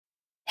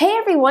Hey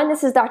everyone,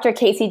 this is Dr.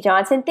 Casey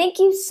Johnson. Thank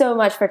you so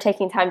much for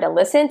taking time to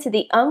listen to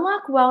the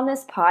Unlock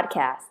Wellness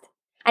podcast.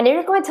 I know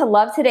you're going to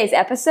love today's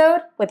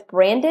episode with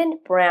Brandon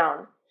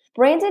Brown.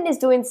 Brandon is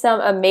doing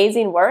some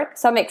amazing work,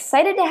 so I'm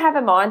excited to have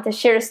him on to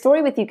share a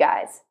story with you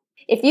guys.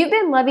 If you've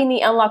been loving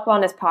the Unlock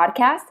Wellness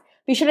podcast,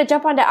 be sure to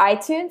jump onto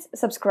iTunes,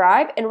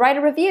 subscribe, and write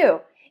a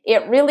review.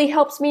 It really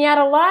helps me out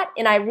a lot,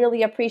 and I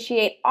really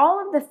appreciate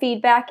all of the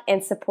feedback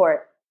and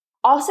support.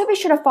 Also, be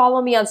sure to follow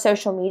me on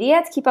social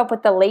media to keep up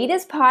with the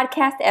latest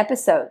podcast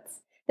episodes.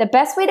 The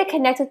best way to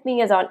connect with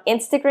me is on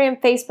Instagram,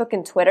 Facebook,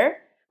 and Twitter.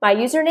 My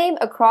username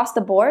across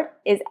the board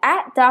is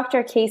at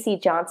Dr. Casey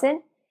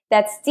Johnson.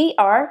 That's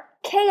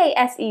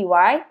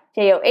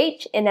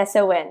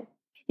DrKaseyJohnson.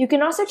 You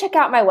can also check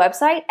out my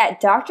website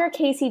at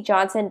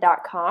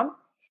drkaseyjohnson.com.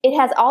 It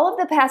has all of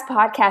the past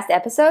podcast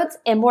episodes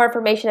and more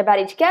information about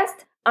each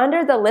guest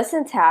under the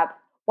Listen tab.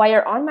 While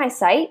you're on my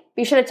site,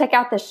 be sure to check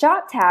out the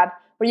Shop tab,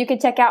 where you can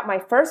check out my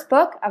first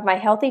book of my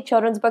Healthy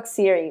Children's Book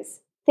series.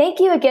 Thank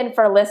you again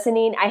for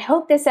listening. I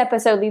hope this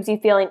episode leaves you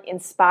feeling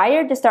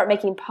inspired to start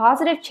making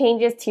positive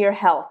changes to your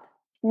health.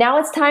 Now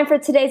it's time for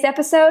today's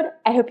episode.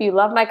 I hope you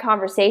love my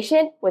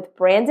conversation with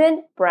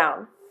Brandon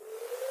Brown.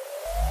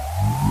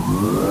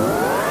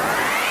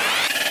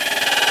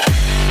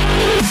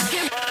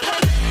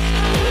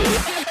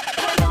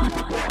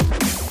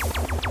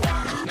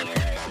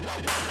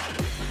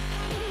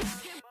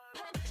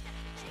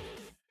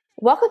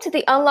 Welcome to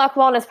the Unlock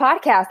Wellness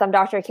podcast. I'm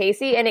Dr.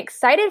 Casey and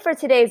excited for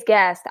today's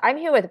guest. I'm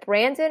here with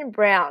Brandon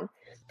Brown.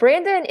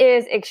 Brandon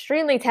is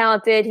extremely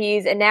talented.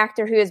 He's an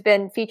actor who has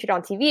been featured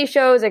on TV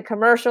shows and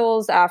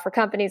commercials for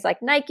companies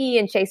like Nike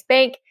and Chase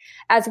Bank,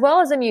 as well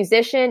as a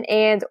musician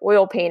and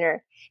oil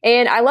painter.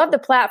 And I love the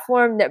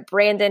platform that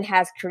Brandon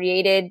has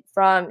created,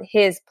 from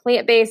his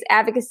plant-based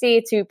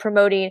advocacy to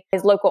promoting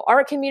his local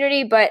art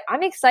community. But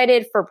I'm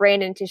excited for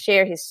Brandon to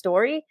share his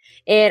story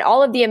and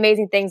all of the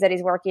amazing things that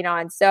he's working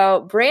on.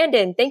 So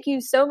Brandon, thank you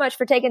so much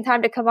for taking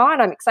time to come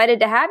on. I'm excited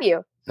to have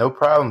you. No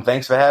problem.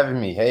 Thanks for having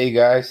me. Hey,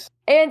 guys.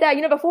 And,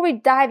 before we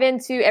dive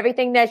into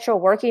everything that you're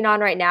working on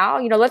right now,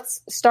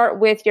 let's start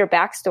with your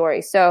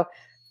backstory. So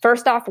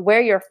first off, where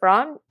you're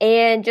from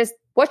and just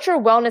what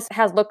your wellness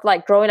has looked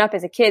like growing up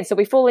as a kid, so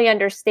we fully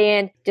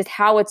understand just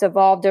how it's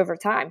evolved over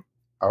time.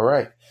 All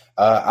right.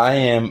 I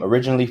am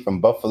originally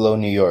from Buffalo,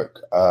 New York.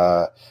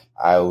 I'm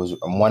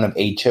one of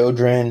 8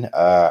 children.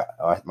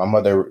 My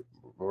mother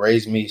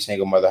raised me,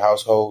 single mother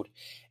household.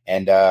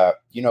 And,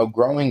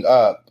 growing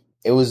up,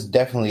 it was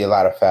definitely a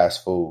lot of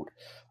fast food.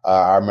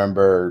 I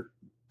remember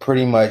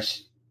pretty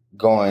much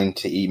going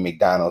to eat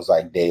McDonald's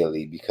like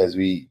daily because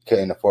we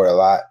couldn't afford a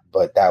lot,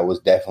 but that was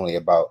definitely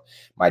about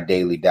my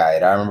daily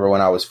diet. I remember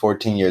when I was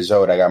 14 years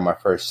old, I got my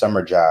first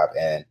summer job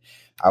and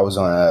I was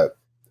on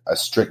a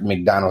strict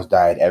McDonald's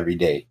diet every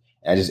day.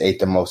 And I just ate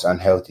the most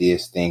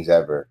unhealthiest things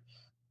ever.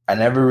 I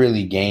never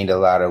really gained a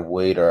lot of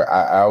weight, or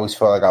I always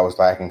felt like I was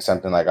lacking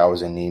something, like I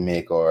was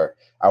anemic or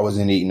I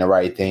wasn't eating the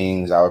right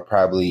things. I was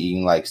probably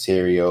eating like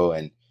cereal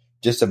and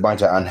just a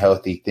bunch of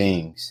unhealthy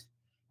things.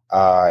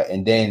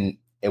 And then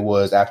it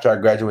was after I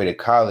graduated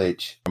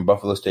college from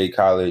Buffalo State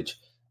College.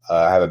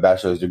 I have a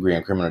bachelor's degree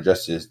in criminal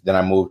justice. Then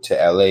I moved to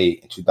LA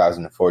in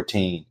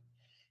 2014.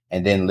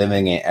 And then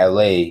living in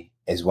LA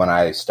is when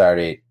I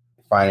started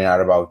finding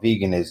out about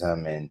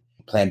veganism and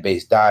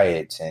plant-based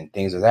diets and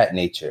things of that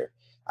nature.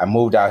 I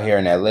moved out here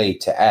in LA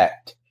to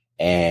act.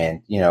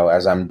 And,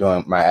 as I'm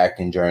doing my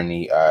acting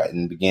journey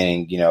in the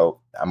beginning,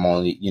 I'm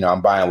only,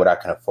 I'm buying what I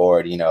can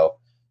afford,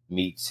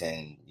 meats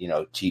and,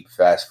 cheap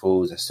fast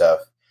foods and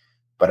stuff.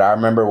 But I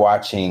remember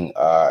watching,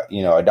 a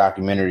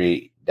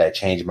documentary that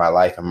changed my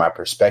life and my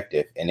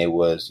perspective. And it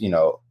was,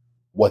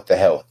 What the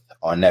Health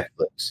on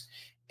Netflix.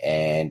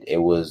 And it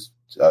was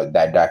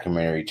that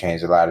documentary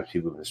changed a lot of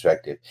people's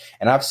perspective.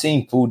 And I've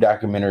seen food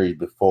documentaries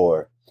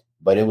before,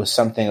 but it was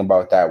something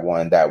about that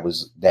one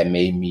that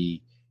made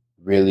me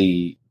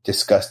really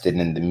disgusted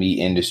in the meat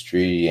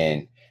industry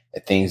and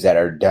the things that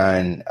are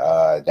done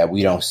that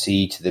we don't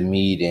see to the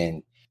meat.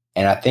 And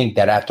I think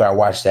that after I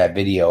watched that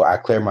video, I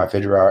cleared my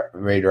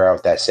refrigerator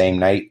out that same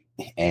night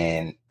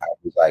and I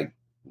was like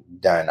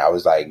done. I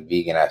was like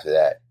vegan after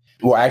that.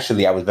 Well,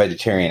 actually, I was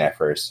vegetarian at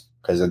first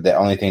because the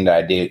only thing that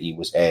I did eat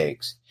was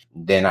eggs.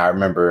 Then I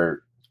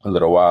remember a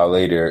little while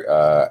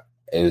later,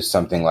 it was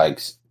something like,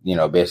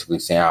 basically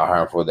saying how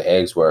harmful the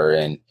eggs were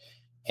and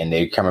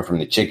they're coming from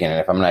the chicken. And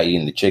if I'm not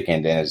eating the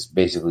chicken, then it's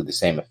basically the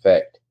same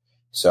effect.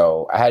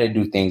 So I had to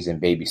do things in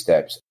baby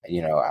steps.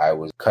 I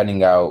was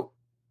cutting out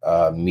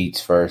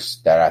meats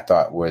first that I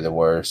thought were the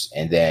worst.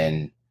 And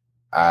then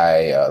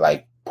I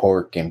like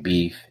pork and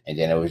beef. And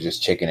then it was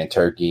just chicken and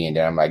turkey. And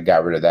then I'm like,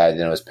 got rid of that.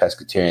 Then it was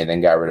pescatarian,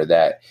 then got rid of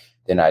that.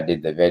 Then I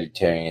did the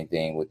vegetarian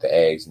thing with the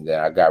eggs. And then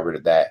I got rid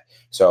of that.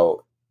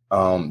 So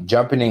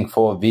jumping in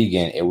full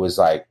vegan, it was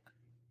a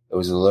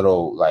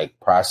little like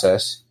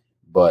process,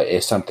 but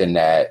it's something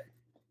that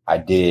I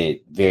did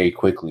very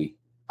quickly.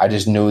 I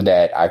just knew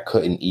that I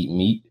couldn't eat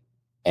meat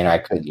and I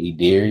couldn't eat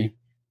dairy.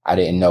 I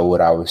didn't know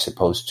what I was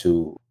supposed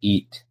to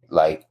eat,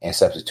 like in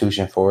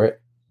substitution for it.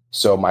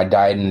 So my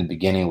diet in the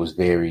beginning was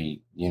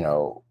very,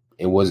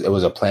 it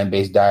was a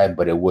plant-based diet,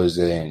 but it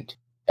wasn't,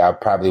 I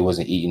probably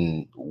wasn't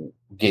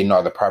getting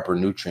all the proper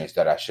nutrients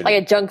that I should.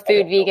 Like a junk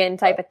food vegan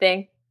type of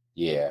thing.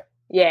 Yeah.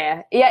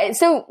 Yeah. Yeah.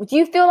 So do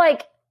you feel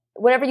like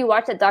whenever you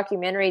watch that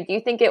documentary, do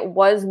you think it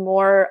was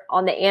more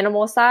on the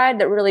animal side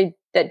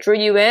that drew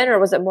you in, or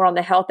was it more on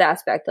the health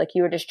aspect? Like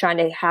you were just trying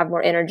to have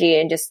more energy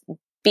and just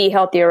be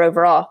healthier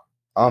overall?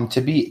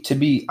 To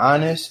be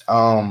honest,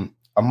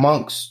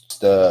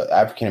 amongst the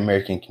African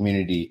American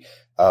community,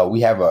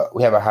 we have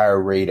a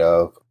higher rate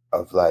of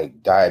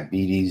like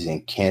diabetes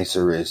and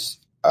cancerous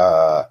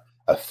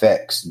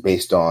effects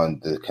based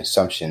on the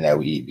consumption that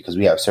we eat, because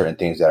we have certain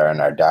things that are in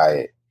our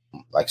diet,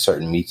 like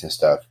certain meats and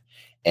stuff,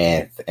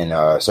 and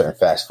certain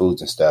fast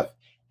foods and stuff.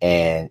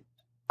 And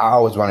I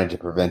always wanted to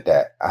prevent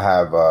that. I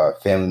have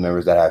family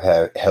members that have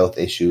had health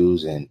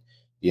issues and,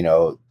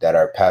 that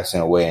are passing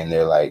away in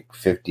their like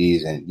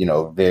 50s and,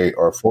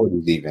 or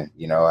 40s even.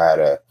 I had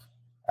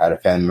a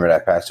family member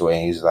that passed away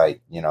and he's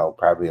like,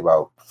 probably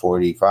about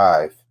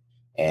 45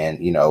 and,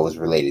 it was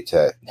related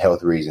to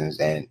health reasons.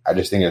 And I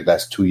just think that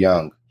that's too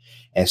young.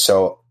 And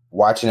so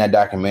watching that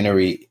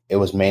documentary, it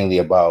was mainly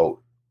about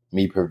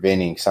me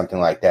preventing something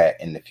like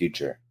that in the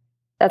future.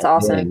 That's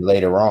awesome. And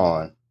later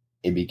on,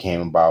 it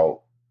became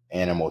about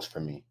animals for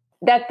me.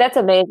 That's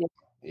amazing.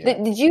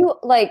 Yeah. Did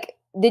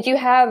you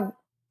have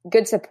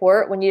good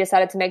support when you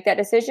decided to make that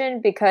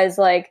decision? Because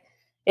like,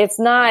 it's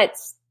not,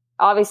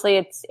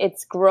 obviously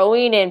it's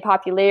growing in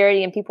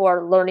popularity and people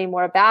are learning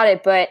more about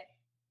it, but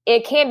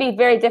it can be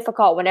very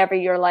difficult whenever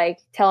you're like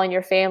telling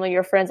your family,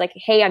 your friends, like,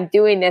 hey, I'm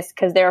doing this,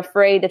 because they're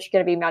afraid that you're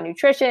going to be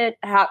malnutrition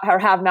or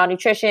have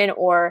malnutrition,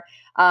 or,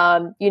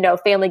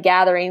 family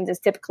gatherings is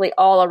typically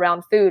all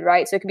around food,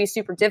 right? So it can be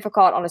super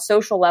difficult on a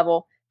social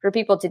level for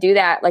people to do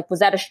that. Like, was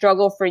that a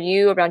struggle for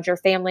you around your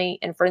family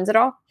and friends at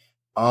all?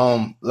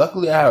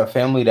 Luckily I have a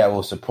family that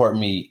will support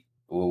me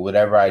with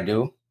whatever I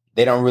do.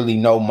 They don't really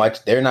know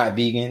much. They're not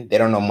vegan. They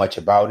don't know much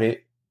about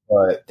it,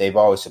 but they've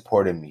always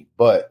supported me.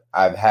 But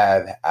I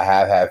have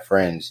had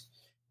friends,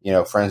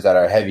 friends that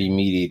are heavy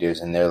meat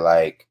eaters, and they're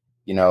like,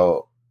 I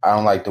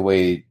don't like the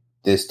way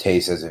this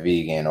tastes as a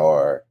vegan,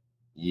 or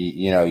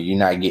you're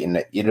not getting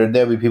it.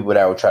 There'll be people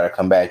that will try to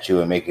combat you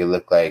and make it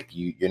look like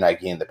you're not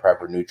getting the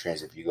proper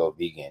nutrients if you go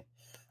vegan.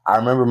 I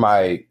remember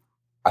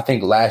I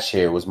think last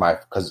year was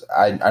because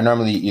I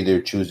normally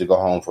either choose to go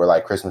home for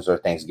like Christmas or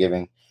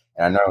Thanksgiving,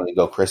 and I normally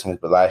go Christmas,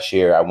 but last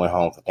year I went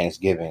home for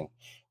Thanksgiving.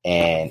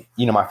 And,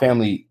 my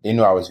family, they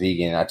knew I was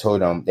vegan. I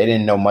told them they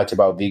didn't know much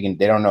about vegan.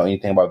 They don't know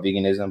anything about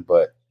veganism,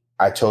 but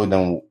I told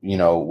them,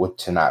 what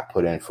to not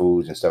put in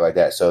foods and stuff like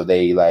that. So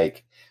they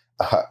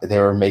they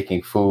were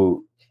making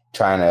food,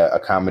 trying to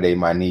accommodate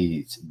my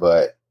needs,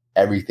 but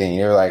everything,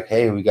 they were like,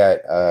 hey, we got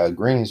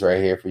greens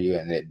right here for you.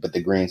 But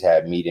the greens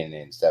had meat in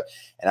it and stuff.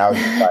 And I was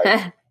just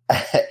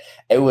like,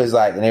 it was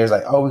like, and they was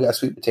like, oh, we got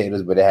sweet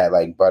potatoes, but it had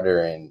like butter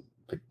and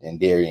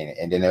dairy in it.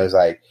 And then it was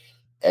like,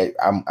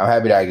 I'm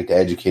happy that I get to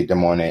educate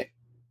them on it.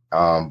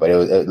 But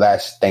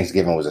last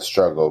Thanksgiving was a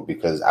struggle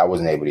because I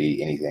wasn't able to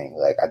eat anything.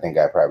 Like, I think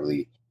I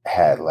probably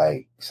had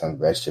like some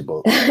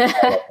vegetables,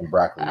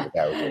 broccoli, but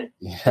that was it.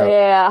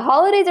 Yeah,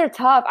 holidays are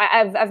tough.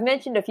 I've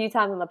mentioned a few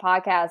times on the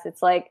podcast.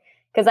 It's like,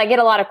 because I get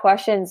a lot of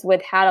questions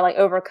with how to like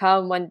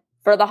overcome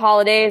for the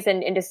holidays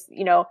and just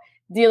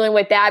dealing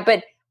with that.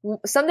 But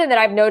something that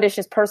I've noticed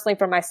just personally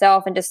for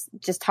myself and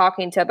just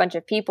talking to a bunch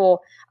of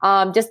people,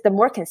 just the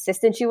more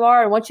consistent you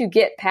are. And once you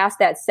get past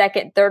that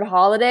second, third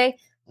holiday,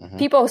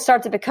 people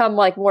start to become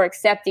like more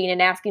accepting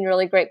and asking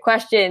really great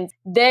questions.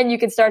 Then you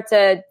can start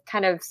to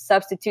kind of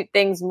substitute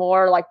things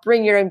more, like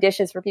bring your own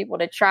dishes for people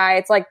to try.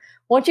 It's like,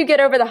 once you get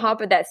over the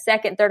hump of that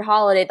second, third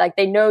holiday, like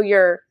they know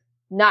you're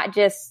not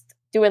just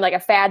doing like a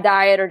fad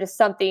diet or just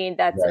something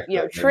that's,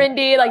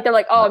 trendy. Like they're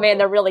like, oh man,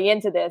 they're really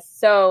into this.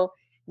 So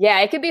yeah,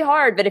 it could be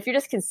hard, but if you're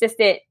just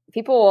consistent,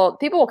 people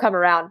will come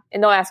around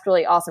and they'll ask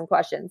really awesome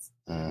questions.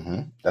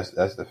 Mm-hmm. That's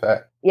the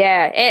fact.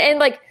 Yeah. And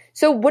like,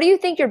 so what do you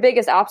think your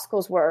biggest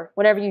obstacles were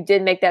whenever you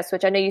did make that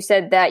switch? I know you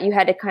said that you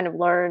had to kind of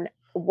learn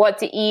what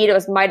to eat.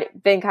 Might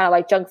have been kind of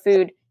like junk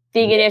food,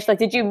 veganish. Like,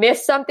 did you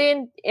miss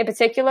something in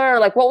particular? Or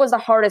like, what was the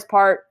hardest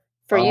part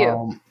for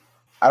you?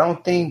 I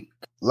don't think,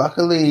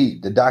 luckily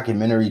the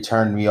documentary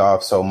turned me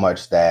off so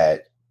much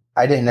that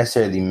I didn't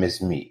necessarily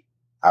miss meat.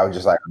 I was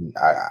just like,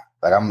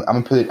 I'm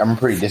a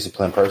pretty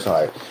disciplined person.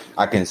 Like,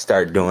 I can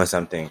start doing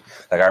something.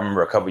 Like, I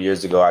remember a couple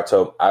years ago,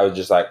 I was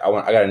just like, I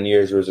got a New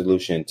Year's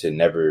resolution to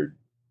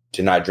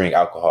not drink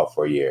alcohol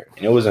for a year.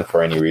 And it wasn't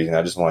for any reason.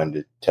 I just wanted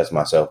to test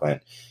myself,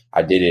 and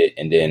I did it.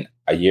 And then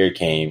a year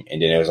came,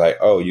 and then it was like,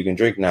 oh, you can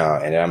drink now.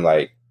 And then I'm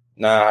like,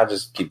 nah, I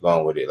just keep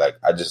going with it. Like,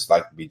 I just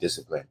like to be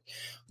disciplined.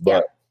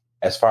 But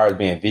as far as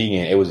being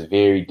vegan, it was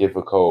very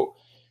difficult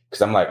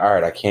because I'm like, all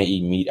right, I can't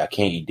eat meat. I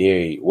can't eat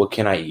dairy. What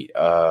can I eat?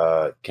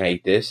 Can I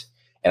eat this?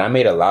 And I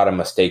made a lot of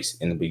mistakes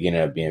in the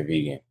beginning of being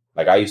vegan.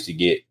 Like, I used to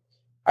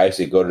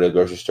go to the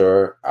grocery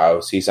store. I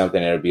would see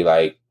something and it would be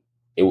like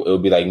it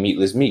would be like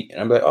meatless meat. And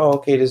I'm like, oh,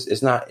 okay,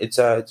 it's not, it's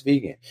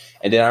vegan.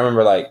 And then I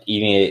remember like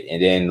eating it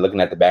and then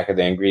looking at the back of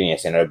the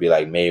ingredients and it would be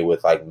like made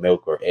with like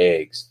milk or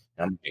eggs.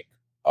 And I'm like,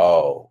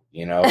 oh,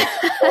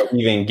 or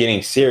even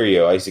getting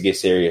cereal. I used to get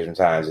cereal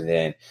sometimes. And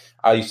then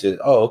I used to,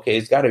 oh, okay,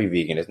 it's got to be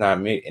vegan. It's not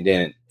meat. And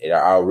then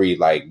I'll read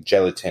like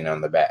gelatin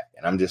on the back.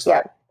 And I'm just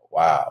like,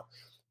 wow.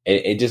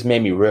 It just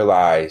made me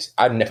realize,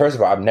 first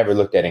of all, I've never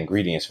looked at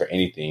ingredients for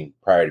anything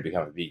prior to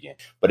becoming vegan,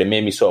 but it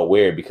made me so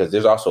aware because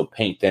there's also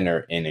paint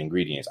thinner in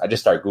ingredients. I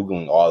just started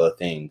Googling all the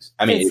things.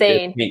 I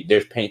mean,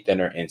 there's paint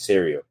thinner in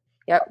cereal.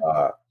 Yep.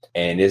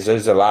 And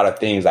there's a lot of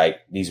things like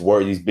these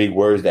big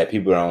words that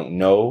people don't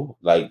know.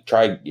 Like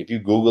if you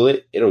Google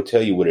it, it'll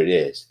tell you what it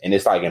is. And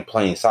it's like in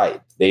plain sight.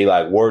 They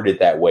like word it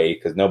that way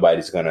because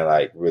nobody's going to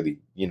like really,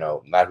 a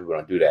lot of people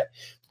don't do that.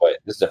 But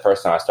this is the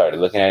first time I started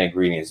looking at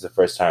ingredients. The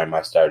first time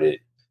I started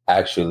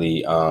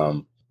actually,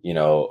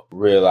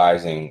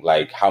 realizing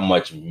like how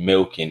much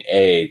milk and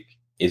egg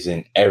is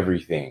in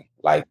everything,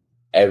 like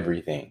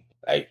everything.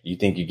 Like you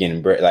think you're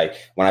getting bread. Like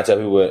when I tell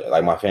people,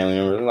 like my family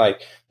members,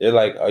 they're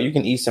like, oh, you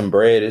can eat some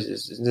bread.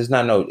 It's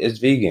not it's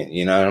vegan,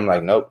 And I'm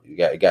like, nope, you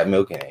got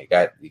milk in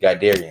it. You got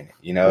dairy in it.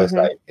 It's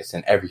like it's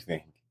in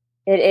everything.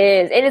 It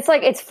is, and it's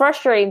like it's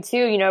frustrating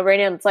too.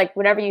 Brandon. It's like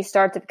whenever you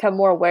start to become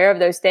more aware of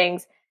those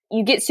things,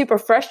 you get super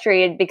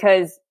frustrated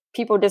because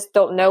people just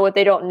don't know what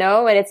they don't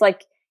know, and it's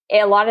like.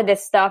 A lot of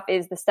this stuff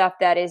is the stuff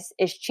that is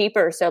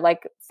cheaper. So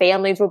like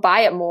families will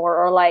buy it more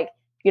or like,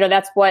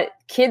 that's what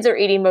kids are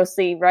eating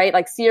mostly, right?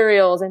 Like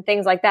cereals and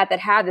things like that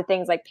have the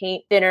things like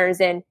paint thinners.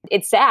 And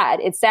it's sad.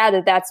 It's sad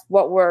that that's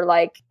what we're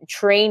like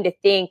trained to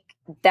think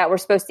that we're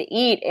supposed to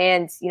eat.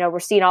 And, we're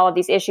seeing all of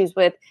these issues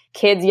with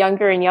kids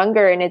younger and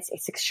younger. And it's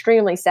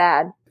extremely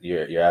sad.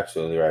 You're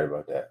absolutely right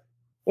about that.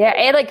 Yeah.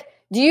 And like,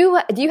 do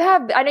you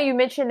have, I know you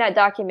mentioned that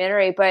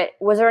documentary, but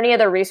was there any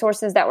other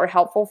resources that were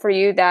helpful for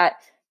you that,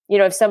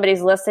 if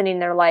somebody's listening,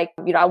 they're like,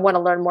 I want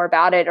to learn more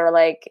about it or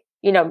like,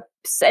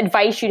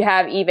 advice you'd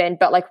have even,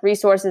 but like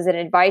resources and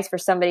advice for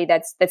somebody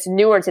that's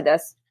newer to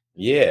this?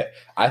 Yeah.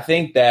 I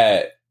think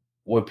that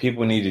what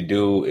people need to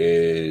do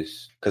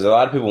is, because a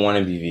lot of people want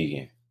to be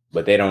vegan,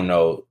 but they don't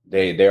know.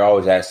 They're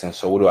always asking,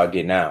 so what do I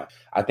get now?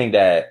 I think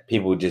that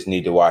people just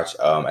need to watch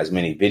as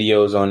many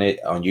videos on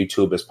it on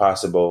YouTube as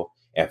possible.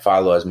 And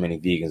follow as many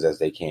vegans as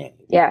they can.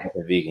 If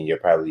you're a vegan, you'll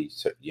probably,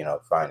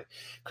 find it.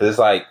 Because it's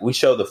like we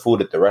show the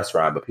food at the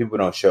restaurant, but people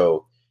don't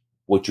show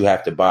what you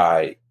have to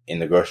buy in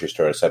the grocery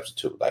store to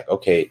substitute. Like,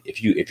 okay,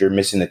 if you're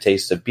missing the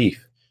taste of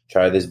beef,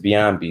 try this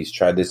Beyond Beef,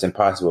 try this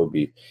Impossible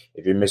Beef.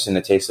 If you're missing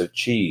the taste of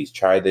cheese,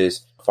 try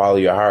this Follow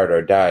Your Heart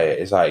or Diet.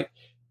 It's like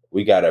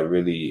we gotta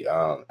really.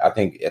 I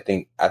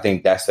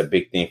think that's a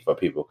big thing for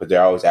people because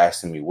they're always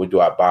asking me, what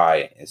do I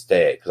buy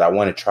instead? Because I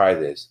want to try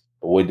this.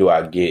 But what do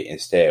I get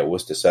instead?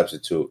 What's the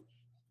substitute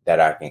that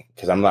I can?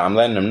 Because I'm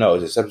letting them know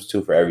it's a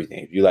substitute for everything.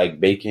 If you like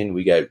bacon,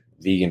 we got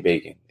vegan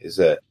bacon. It's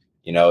of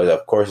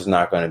course, it's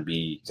not going to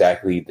be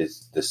exactly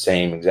the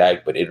same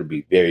exact, but it'll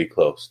be very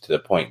close to the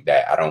point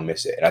that I don't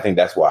miss it. And I think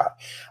that's why.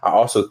 I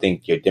also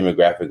think your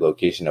demographic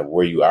location of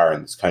where you are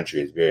in this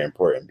country is very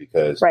important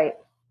because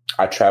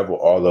I travel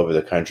all over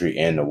the country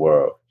and the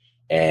world,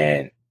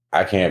 and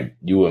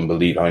you wouldn't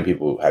believe how many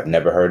people have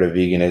never heard of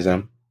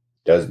veganism,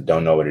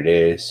 don't know what it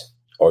is.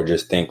 Or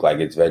just think like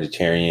it's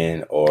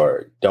vegetarian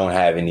or don't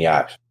have any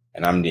options.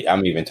 And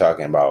I'm even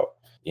talking about,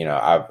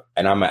 I'm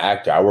an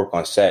actor. I work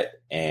on set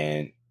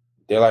and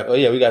they're like, oh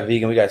yeah, we got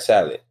vegan, we got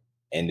salad.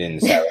 And then the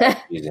salad has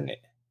cheese in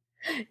it.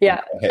 Yeah.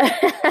 So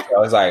I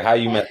was like, how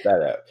you mess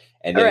that up?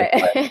 And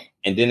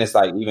then, it's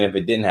like, even if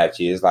it didn't have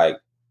cheese, it's like,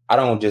 I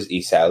don't just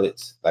eat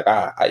salads. Like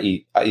I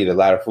eat a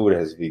lot of food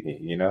as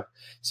vegan,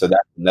 So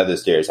that's another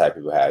stereotype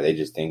people have. They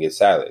just think it's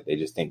salad. They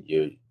just think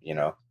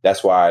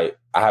that's why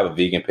I have a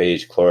vegan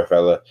page,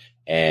 Chlorofella,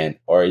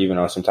 or even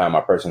on sometime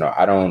my personal.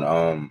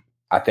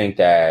 I think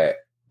that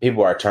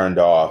people are turned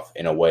off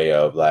in a way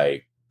of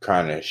like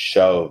trying to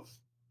shove.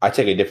 I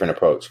take a different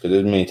approach because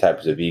there's many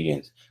types of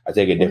vegans. I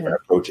take a different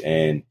approach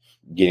in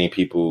getting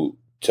people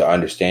to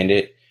understand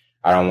it.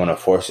 I don't want to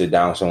force it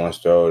down someone's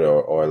throat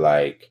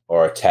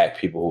or attack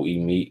people who eat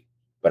meat,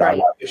 but I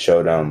want to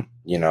show them,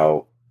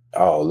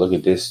 oh, look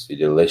at this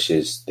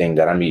delicious thing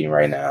that I'm eating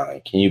right now.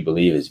 And can you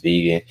believe it's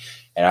vegan?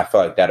 And I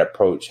feel like that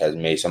approach has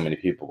made so many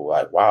people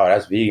like, wow,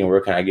 that's vegan.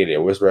 Where can I get it?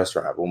 Where's the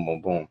restaurant? Boom,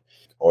 boom, boom.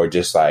 Or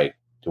just like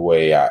the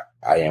way I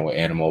am with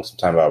animals.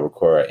 Sometimes I'll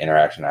record an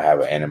interaction I have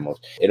with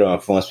animals. It'll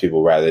influence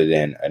people rather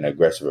than an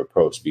aggressive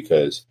approach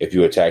because if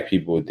you attack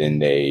people, then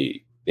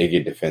they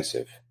get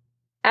defensive.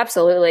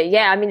 Absolutely.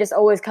 Yeah. I mean, just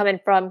always coming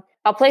from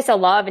a place of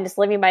love and just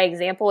living by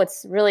example.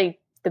 It's really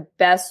the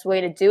best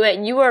way to do it.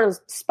 And you were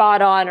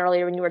spot on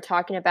earlier when you were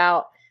talking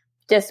about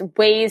just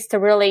ways to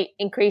really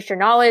increase your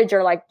knowledge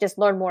or like just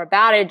learn more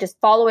about it, just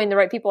following the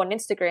right people on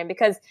Instagram,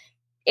 because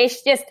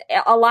it's just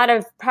a lot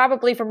of,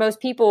 probably for most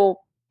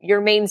people,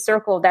 your main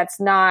circle, that's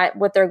not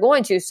what they're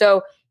going to.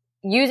 So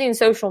using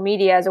social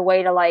media as a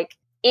way to like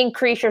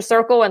increase your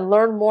circle and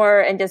learn more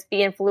and just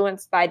be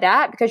influenced by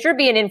that, because you're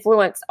being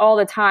influenced all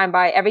the time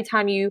by every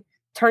time you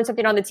turn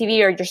something on the TV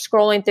or you're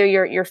scrolling through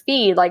your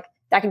feed, like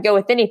that could go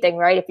with anything,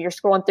 right? If you're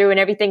scrolling through and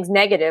everything's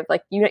negative,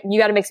 like you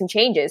got to make some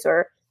changes.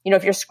 Or,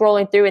 if you're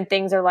scrolling through and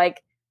things are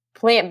like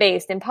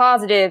plant-based and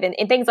positive and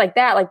things like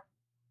that, like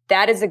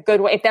that is a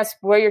good way. If that's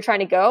where you're trying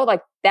to go,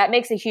 like that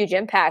makes a huge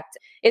impact.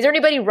 Is there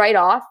anybody right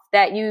off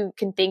that you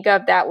can think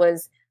of that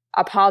was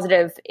a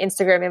positive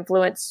Instagram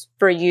influence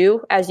for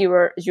you as you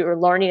were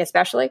learning,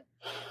 especially?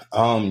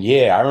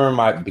 Yeah, I remember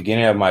my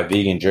beginning of my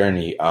vegan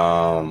journey.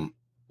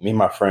 Me and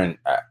my friend,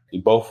 we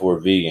both were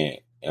vegan,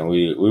 and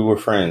we were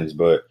friends,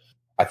 but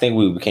I think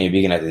we became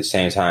vegan at the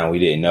same time. We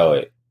didn't know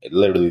it.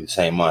 Literally the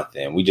same month,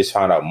 and we just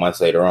found out months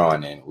later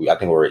on. And I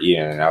think we were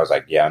eating, and I was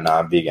like, "Yeah, no,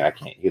 I'm vegan. I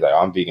can't." He's like, "Oh,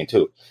 I'm vegan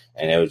too,"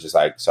 and it was just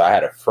like, so I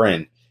had a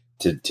friend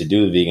to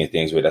do the vegan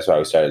things with. That's why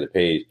we started the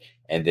page,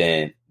 and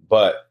then,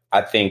 but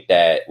I think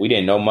that we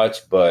didn't know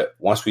much. But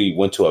once we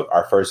went to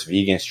our first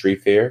vegan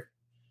street fair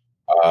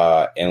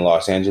in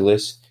Los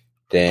Angeles,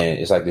 then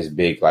it's like this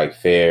big like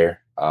fair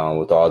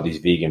with all these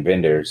vegan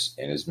vendors,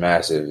 and it's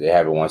massive. They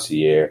have it once a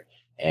year,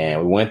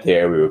 and we went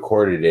there, we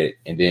recorded it,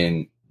 and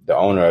then the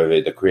owner of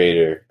it, the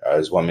creator,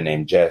 is a woman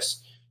named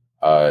Jess.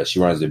 She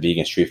runs the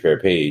Vegan Street Fair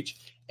page,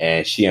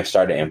 and she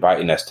started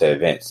inviting us to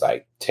events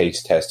like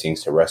taste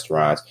testings to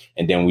restaurants,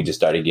 and then we just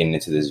started getting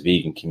into this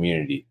vegan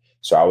community.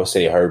 So I would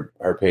say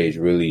her page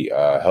really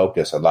helped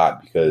us a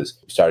lot, because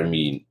we started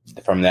meeting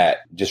from that,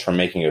 just from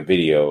making a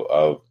video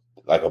of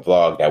like a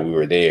vlog that we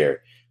were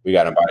there. We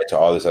got invited to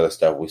all this other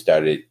stuff. We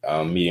started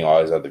meeting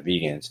all these other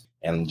vegans.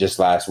 And just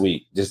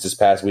this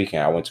past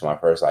weekend, I went to my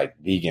first like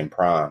vegan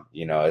prom.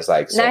 It's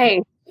like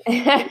nice.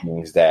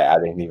 Things that I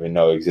didn't even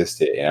know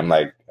existed. And I'm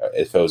like,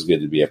 it feels good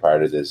to be a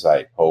part of this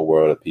like whole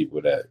world of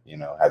people that,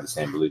 have the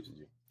same beliefs as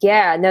you.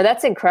 Yeah, no,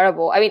 that's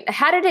incredible. I mean,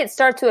 how did it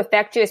start to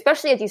affect you,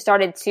 especially as you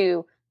started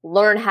to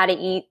learn how to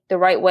eat the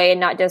right way and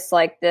not just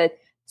like the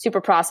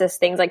super processed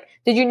things? Like,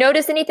 did you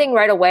notice anything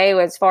right away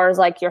as far as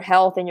like your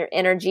health and your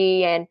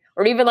energy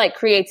or even like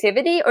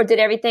creativity, or did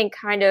everything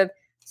kind of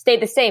stay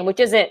the same, which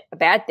isn't a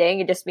bad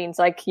thing? It just means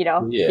like,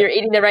 you're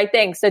eating the right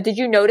thing. So did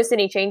you notice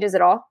any changes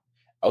at all?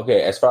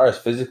 Okay, as far as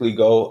physically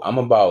go, I'm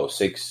about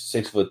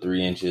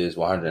 6'3",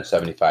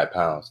 175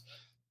 pounds.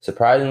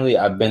 Surprisingly,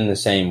 I've been the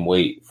same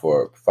weight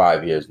for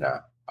 5 years now.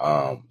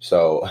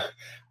 So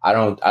I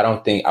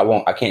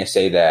can't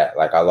say that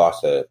like I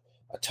lost a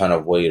ton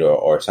of weight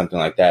or something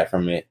like that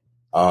from it.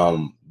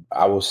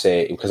 I will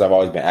say, because I've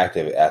always been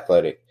active,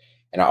 athletic,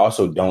 and I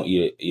also don't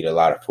eat a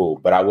lot of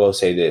food. But I will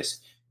say this: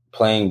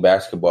 playing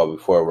basketball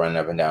before running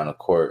up and down the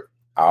court,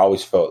 I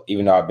always felt,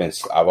 even though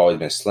I've always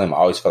been slim, I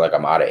always felt like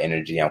I'm out of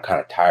energy. I'm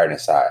kind of tired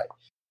inside.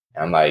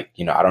 And I'm like,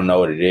 I don't know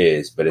what it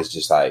is, but it's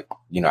just like,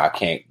 I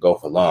can't go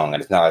for long.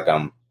 And it's not like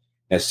I'm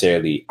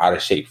necessarily out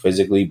of shape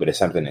physically, but it's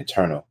something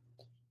internal.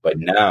 But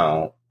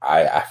now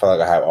I feel like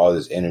I have all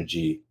this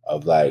energy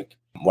of like,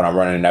 when I'm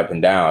running up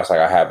and down, it's like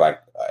I have like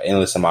an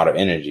endless amount of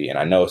energy, and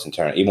I know it's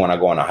internal. Even when I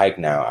go on a hike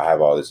now, I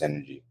have all this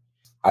energy.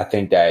 I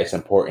think that it's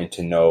important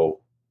to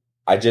know.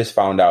 I just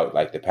found out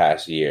like the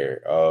past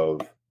year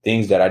of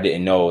things that I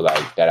didn't know,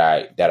 like that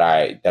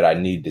I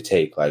need to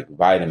take, like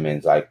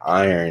vitamins, like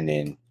iron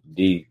and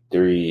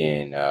D3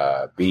 and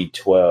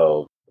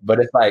B12. But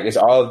it's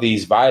all of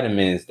these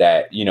vitamins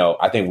that,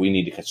 I think we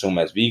need to consume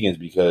as vegans,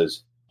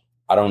 because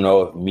I don't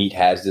know if meat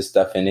has this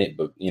stuff in it,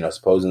 but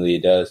supposedly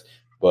it does.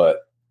 But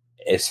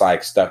it's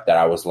like stuff that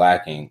I was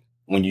lacking.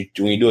 When you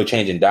do a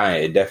change in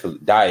diet, it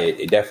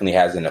definitely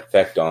has an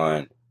effect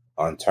on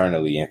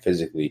internally and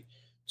physically.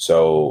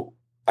 So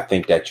I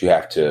think that you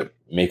have to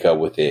make up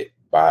with it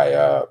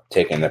by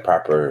taking the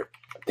proper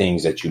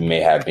things that you may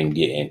have been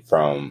getting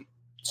from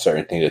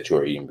certain things that you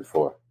were eating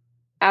before.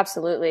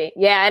 Absolutely.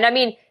 Yeah. And I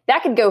mean,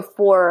 that could go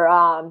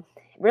for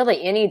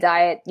really any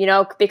diet,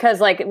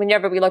 because like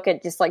whenever we look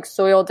at just like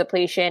soil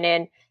depletion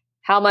and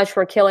how much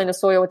we're killing the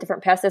soil with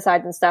different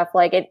pesticides and stuff,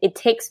 like it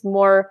takes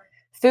more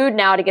food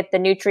now to get the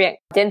nutrient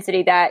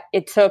density that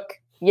it took,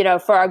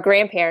 for our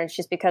grandparents,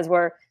 just because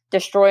we're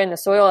destroying the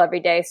soil every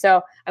day.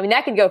 So, I mean,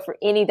 that could go for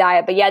any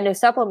diet, but yeah, no,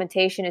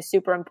 supplementation is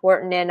super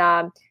important.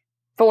 And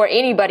for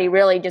anybody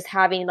really, just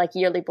having like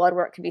yearly blood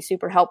work can be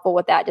super helpful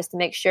with that, just to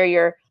make sure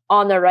you're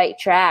on the right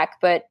track.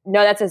 But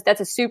no, that's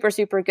a super,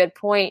 super good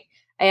point.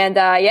 And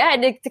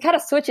and to kind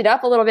of switch it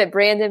up a little bit,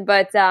 Brandon,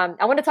 but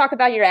I want to talk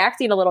about your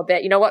acting a little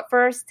bit. What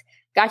first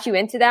got you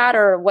into that,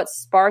 or what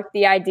sparked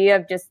the idea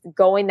of just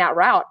going that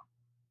route?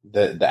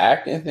 The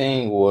acting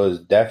thing was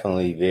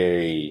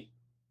definitely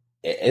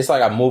it's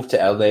like I moved to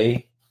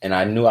LA and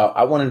I knew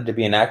I wanted to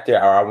be an actor,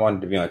 or I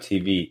wanted to be on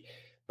TV,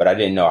 but I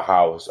didn't know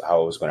how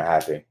it was going to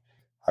happen.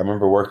 I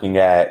remember working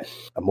at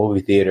a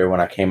movie theater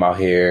when I came out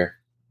here,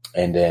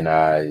 and then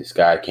this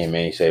guy came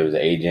in, he said he was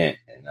an agent,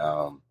 and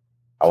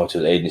I went to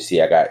the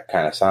agency, I got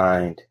kind of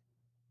signed,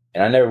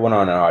 and I never went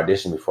on an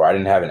audition before. I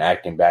didn't have an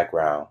acting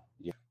background,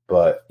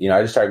 but,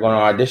 I just started going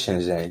on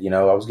auditions, and,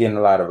 I was getting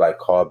a lot of like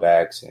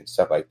callbacks and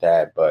stuff like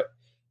that, but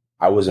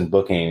I wasn't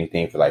booking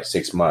anything for like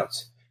 6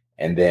 months.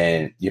 And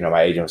then,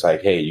 my agent was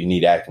like, hey, you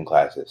need acting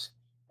classes.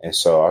 And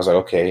so I was like,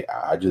 okay,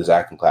 I do those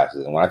acting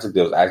classes. And when I took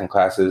those acting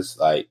classes,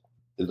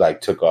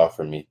 it took off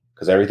for me,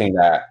 because everything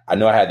that I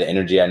know, I had the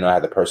energy, I know I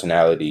had the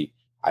personality,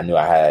 I knew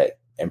I had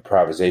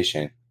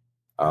improvisation,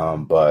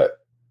 but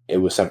it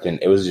was something.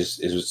 It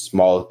was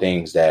small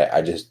things that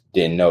I just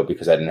didn't know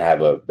because I didn't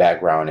have a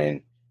background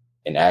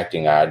in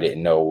acting. I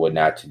didn't know what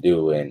not to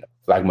do and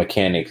like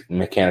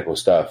mechanical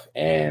stuff,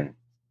 and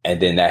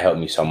then that helped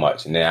me so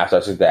much. And then after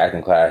I took the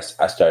acting class,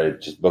 I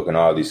started just booking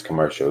all these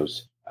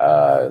commercials.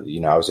 I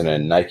was in a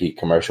Nike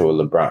commercial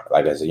with LeBron,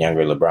 like as a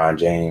younger LeBron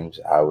James.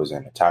 I was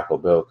in a Taco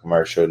Bell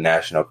commercial,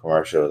 national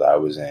commercials. I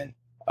was in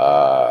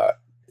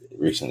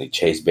recently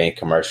Chase Bank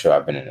commercial.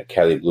 I've been in a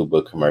Kelly Blue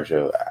Book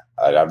commercial.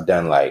 I've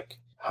done like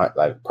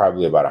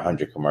probably about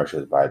 100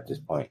 commercials by this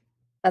point.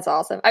 That's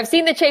awesome. I've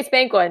seen the Chase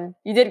Bank one.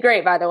 You did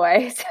great, by the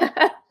way.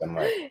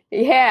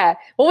 Yeah.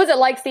 What was it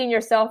like seeing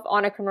yourself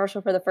on a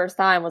commercial for the first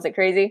time? Was it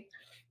crazy?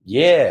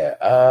 Yeah.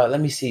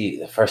 Let me see.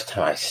 The first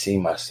time I see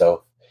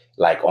myself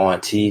like on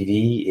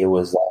TV, it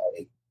was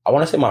like, I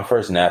want to say my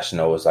first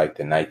national was like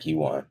the Nike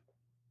one.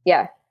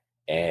 Yeah.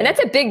 And that's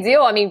a big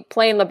deal. I mean,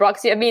 playing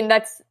LeBron. I mean,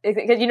 that's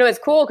because it's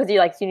cool because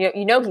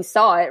he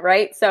saw it,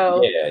 right?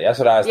 So yeah, that's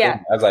what I was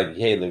thinking. I was like,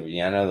 hey,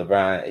 I know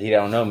LeBron. He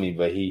don't know me,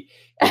 but he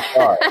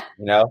saw it.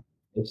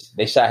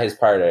 They shot his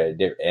part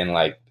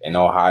in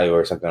Ohio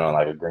or something on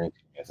like a green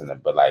screen or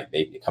something, but like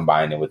they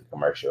combined it with the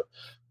commercial.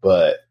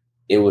 But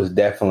it was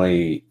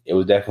definitely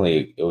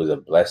a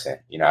blessing.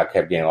 I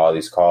kept getting all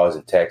these calls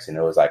and texts, and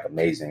it was like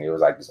amazing. It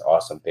was like this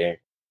awesome thing.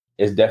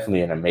 It's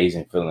definitely an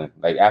amazing feeling.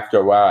 Like after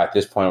a while, at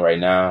this point right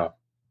now,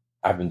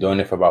 I've been doing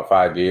it for about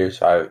 5 years,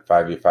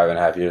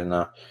 5.5 years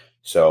now.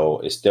 So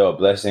it's still a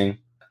blessing.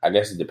 I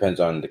guess it depends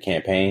on the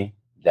campaign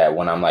that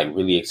when I'm like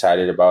really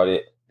excited about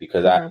it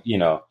because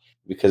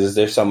because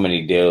there's so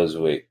many deals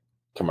with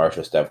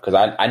commercial stuff. Because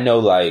I know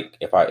like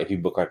if you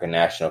book like a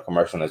national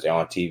commercial that's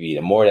on TV,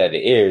 the more that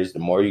it airs, the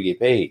more you get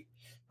paid.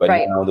 But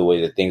now the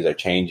way that things are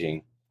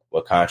changing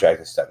with contracts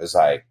and stuff, it's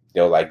like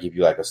they'll like give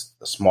you like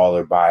a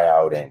smaller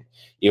buyout, and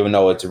even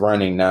though it's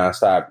running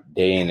nonstop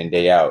day in and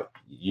day out,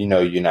 you're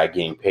not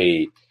getting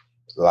paid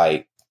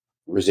like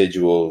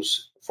residuals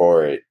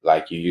for it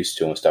like you used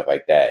to and stuff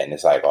like that. And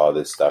it's like all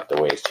this stuff, the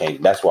way it's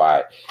changing. That's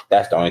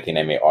the only thing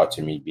that may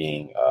alter me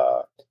being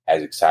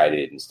as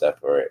excited and stuff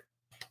for it.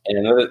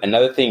 And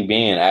another thing,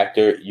 being an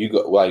actor, you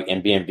go like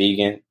and being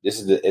vegan.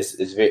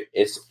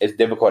 It's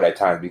difficult at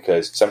times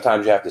because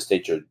sometimes you have to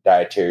state your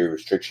dietary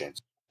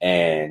restrictions.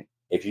 And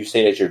if you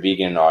say that you're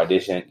vegan in an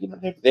audition,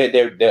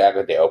 they're act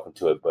like they're open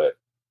to it, but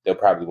they'll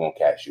probably won't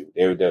catch you.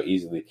 They'll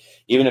easily,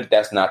 even if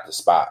that's not the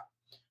spot.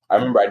 I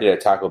remember I did a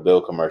Taco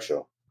Bell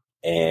commercial,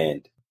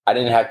 and I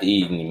didn't have to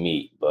eat any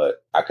meat,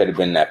 but I could have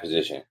been in that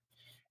position.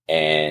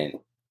 And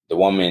the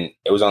woman,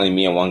 it was only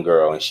me and one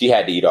girl, and she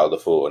had to eat all the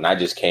food, and I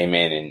just came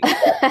in and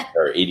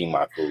her eating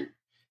my food,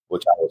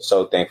 which I was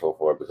so thankful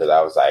for because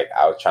I was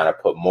trying to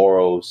put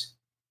morals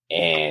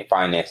and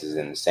finances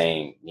in the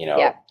same,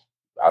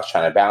 I was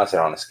trying to balance it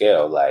on a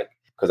scale, like,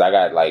 because I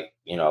got like,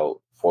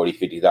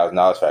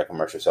 $40,000-$50,000 for that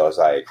commercial. So it's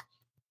like,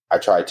 I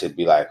tried to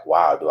be like,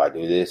 wow, do I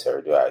do this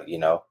or do I,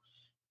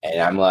 and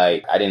I'm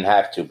like, I didn't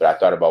have to, but I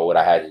thought about what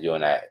I had to do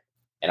in that.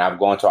 And I've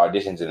gone to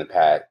auditions in the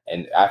past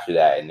and after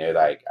that, and they're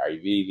like, are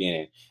you vegan?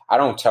 And I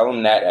don't tell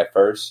them that at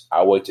first.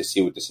 I wait to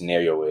see what the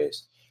scenario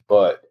is.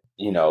 But,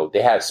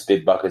 they have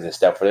spit buckets and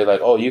stuff where they're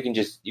like, oh, you can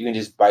just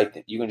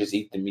bite you can just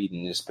eat the meat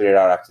and just spit it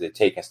out after they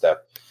take and stuff.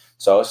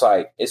 So it's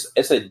like,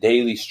 it's a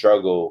daily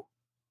struggle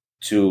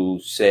to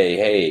say,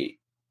 hey,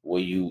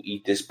 will you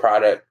eat this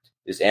product,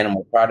 this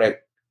animal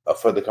product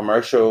for the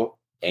commercial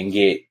and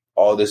get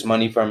all this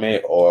money from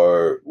it?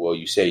 Or will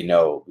you say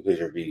no because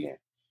you're vegan?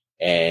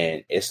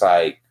 And it's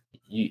like,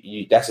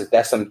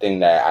 that's something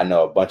that I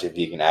know a bunch of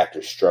vegan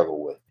actors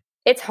struggle with.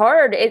 It's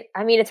hard.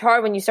 It's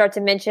hard when you start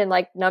to mention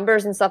like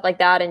numbers and stuff like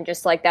that. And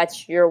just like,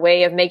 that's your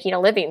way of making a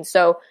living.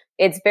 So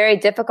it's very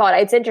difficult.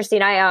 It's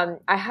interesting. I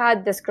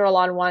had this girl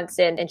on once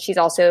and she's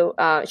also,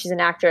 she's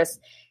an actress,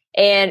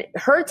 and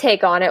her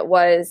take on it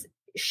was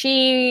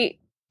she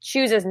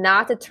chooses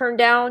not to turn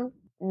down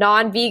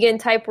non-vegan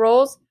type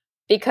roles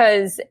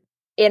because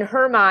in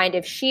her mind,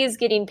 if she is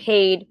getting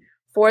paid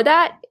for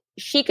that,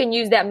 she can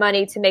use that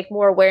money to make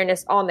more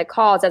awareness on the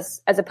cause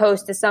as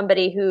opposed to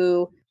somebody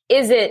who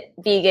isn't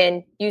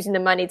vegan using the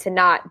money to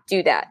not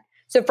do that.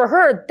 So for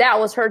her, that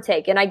was her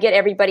take. And I get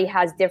everybody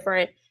has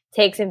different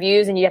takes and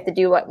views and you have to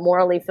do what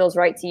morally feels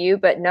right to you.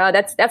 But no,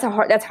 that's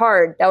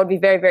hard. That would be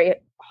very, very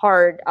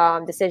hard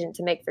decision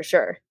to make for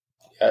sure.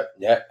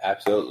 Yeah,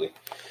 absolutely.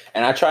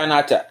 And I try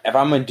not to, if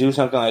I'm going to do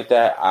something like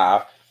that,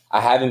 I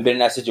haven't been in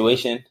that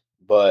situation,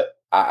 but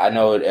I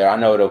know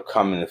it'll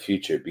come in the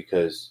future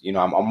because,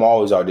 I'm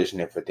always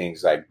auditioning for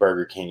things like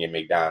Burger King and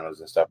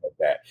McDonald's and stuff like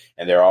that.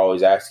 And they're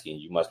always asking,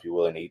 you must be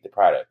willing to eat the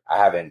product. I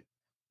haven't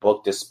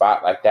booked a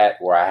spot like that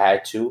where I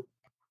had to.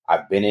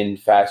 I've been in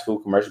fast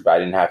food commercials, but I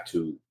didn't have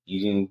to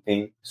eat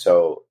anything.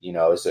 So,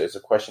 it's a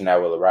question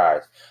that will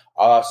arise.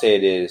 All I'll say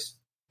it is,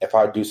 if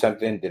I do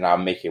something, then I'll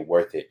make it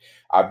worth it.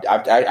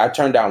 I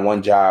turned down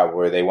one job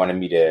where they wanted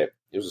me to,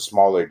 it was a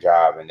smaller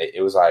job and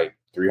it was like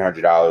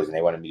 $300 and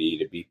they wanted me to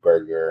eat a beef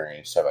burger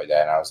and stuff like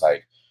that. And I was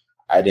like,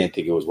 I didn't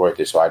think it was worth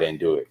it. So I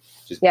didn't do it.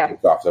 Just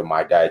based off of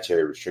my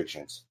dietary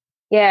restrictions.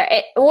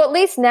 Yeah. Well, at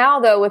least now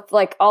though, with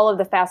like all of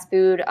the fast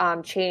food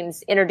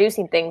chains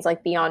introducing things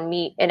like Beyond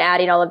Meat and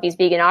adding all of these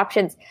vegan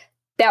options,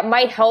 that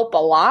might help a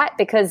lot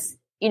because,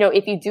 you know,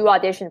 if you do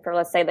audition for,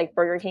 let's say like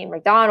Burger King,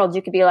 McDonald's,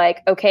 you could be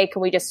like, okay,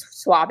 can we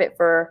just swap it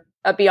for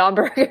a Beyond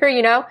Burger,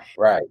 you know?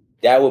 Right.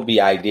 That would be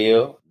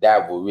ideal.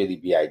 That would really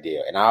be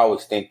ideal. And I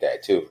always think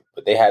that too.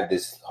 But they have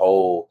this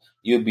whole,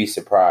 you'd be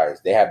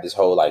surprised. They have this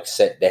whole like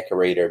set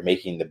decorator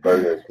making the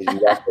burgers because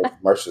you watch those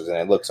commercials and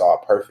it looks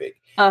all perfect.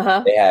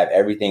 Uh-huh. They have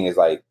everything is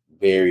like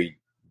very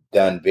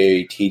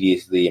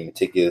tediously and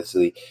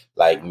meticulously,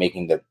 like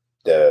making the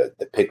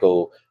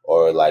pickle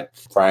or like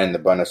frying the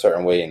bun a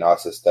certain way and all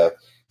this stuff.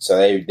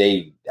 So I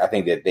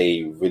think that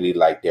they really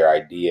like their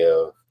idea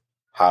of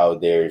how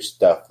their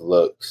stuff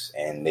looks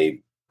and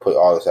they put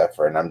all this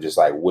effort, and I'm just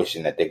like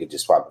wishing that they could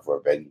just swap it for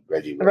a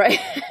veggie. Right.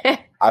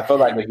 I feel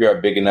like if you're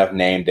a big enough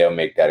name, they'll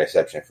make that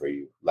exception for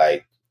you.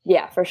 Like,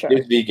 yeah, for sure.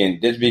 There's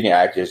vegan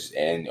actors,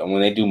 and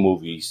when they do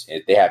movies,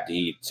 if they have to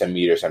eat some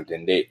meat or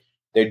something,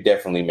 they're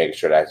definitely making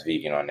sure that's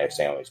vegan on their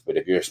sandwich. But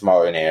if you're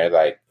smaller than they're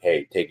like,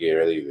 hey, take it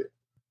or leave it.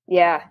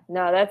 Yeah,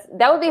 no,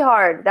 that would be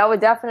hard. That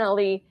would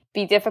definitely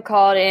be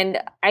difficult. And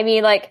I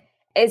mean, like,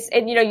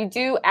 and you know, you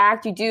do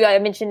act, I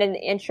mentioned in the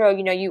intro,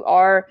 you know, you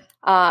are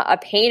a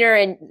painter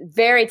and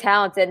very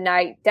talented. And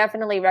I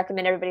definitely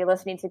recommend everybody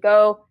listening to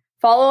go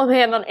follow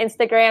him on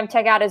Instagram,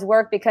 check out his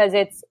work because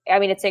it's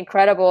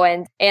incredible.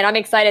 And I'm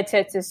excited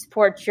to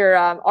support your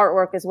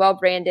artwork as well,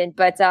 Brandon.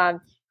 But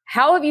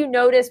how have you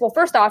noticed, well,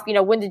 first off, you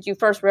know, when did you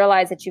first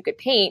realize that you could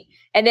paint?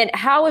 And then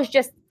how is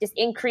just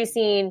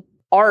increasing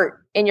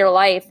art in your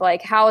life?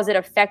 Like, how has it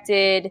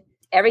affected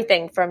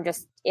everything from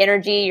just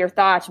energy, your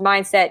thoughts,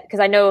 mindset? Because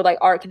I know like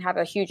art can have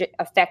a huge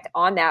effect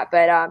on that,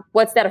 but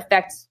what's that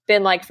effect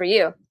been like for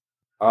you?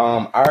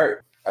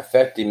 Art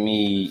affected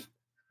me.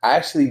 I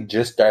actually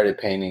just started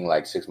painting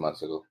like 6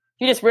 months ago.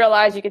 You just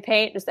realized you could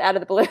paint just out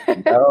of the blue?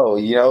 No,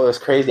 you know, it was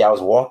crazy. I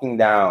was walking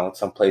down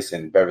someplace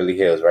in Beverly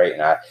Hills, right?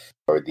 And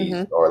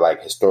or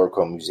like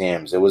historical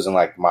museums. It wasn't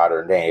like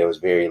modern day. It was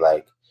very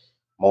like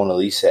Mona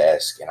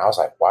Lisa-esque. And I was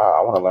like, wow,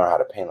 I want to learn how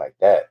to paint like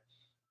that.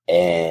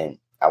 And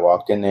I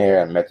walked in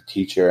there and met the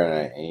teacher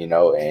and you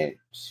know, and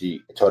I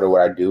told her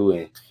what I do.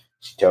 And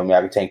she told me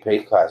I could take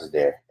paint classes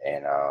there.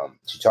 And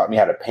she taught me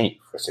how to paint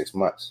for 6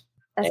 months.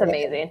 That's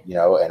amazing. You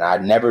know, and I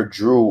never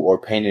drew or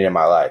painted in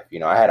my life. You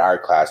know, I had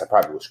art class. I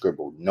probably would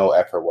scribble, no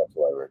effort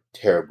whatsoever.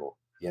 Terrible,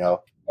 you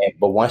know.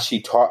 But once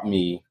she taught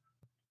me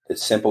the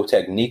simple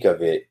technique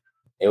of it,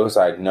 it was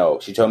like, no.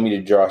 She told me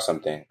to draw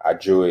something. I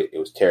drew it. It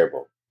was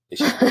terrible. And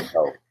she said,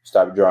 no,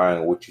 stop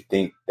drawing what you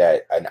think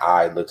that an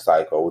eye looks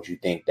like or what you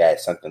think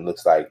that something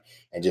looks like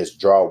and just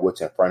draw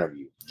what's in front of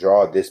you.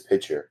 Draw this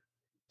picture.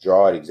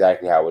 Draw it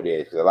exactly how it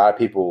is. Because a lot of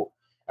people,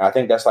 and I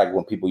think that's like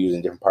when people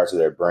using different parts of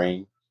their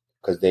brain,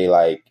 because they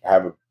like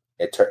have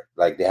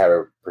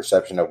a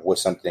perception of what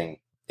something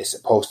is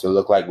supposed to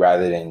look like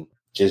rather than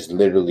just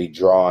literally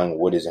drawing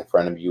what is in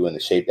front of you in the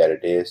shape that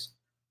it is.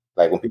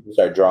 Like when people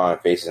start drawing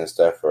faces and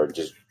stuff or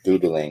just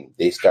doodling,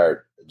 they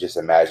start just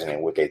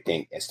imagining what they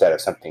think instead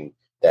of something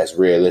that's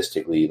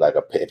realistically like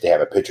if they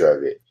have a picture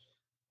of it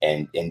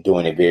and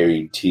doing it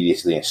very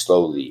tediously and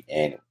slowly.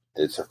 And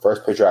the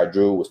first picture I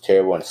drew was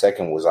terrible, and the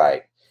second was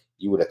like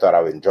you would have thought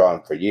I was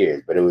drawing for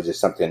years, but it was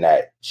just something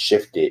that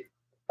shifted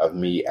of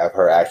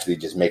her actually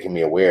just making me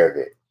aware of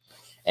it.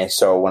 And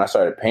so when I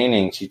started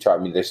painting, she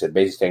taught me this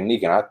basic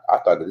technique, and I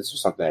thought that this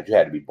was something that you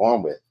had to be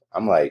born with.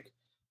 I'm like,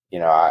 you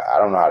know, I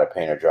don't know how to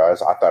paint or draw. I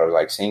thought it was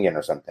like singing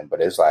or something, but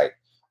it's like,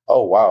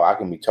 oh wow, I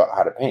can be taught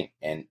how to paint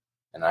and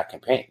I can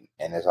paint.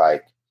 And it's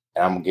like,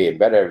 and I'm getting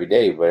better every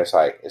day, but it's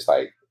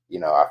like, you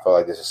know, I feel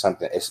like this is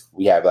something,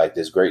 we have like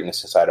this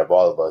greatness inside of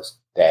all of us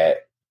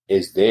that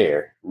is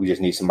there. We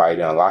just need somebody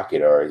to unlock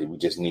it, or we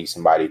just need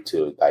somebody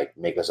to like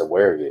make us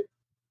aware of it.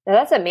 Now,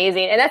 that's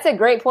amazing. And that's a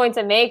great point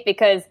to make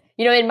because,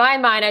 you know, in my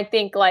mind, I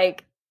think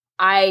like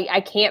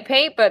I can't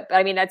paint, but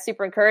I mean, that's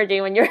super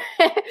encouraging when you're,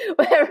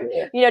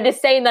 you know,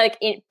 just saying like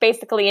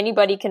basically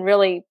anybody can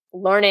really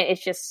learn it.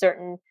 It's just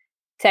certain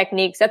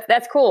techniques.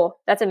 That's cool.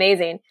 That's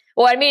amazing.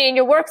 Well, I mean,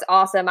 your work's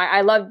awesome.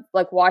 I love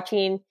like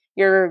watching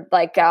your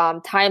like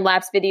time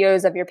lapse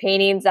videos of your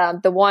paintings.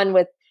 The one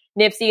with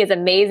Nipsey is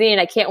amazing. And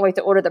I can't wait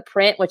to order the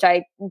print, which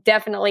I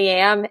definitely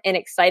am and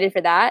excited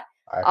for that.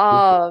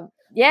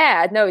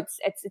 Yeah, no, it's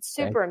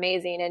super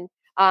amazing. And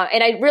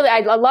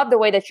I love the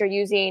way that you're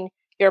using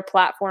your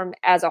platform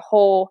as a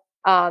whole.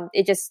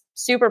 It just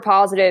super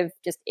positive,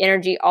 just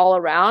energy all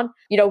around.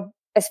 You know,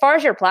 as far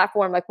as your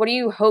platform, like what do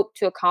you hope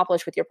to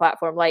accomplish with your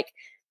platform? Like,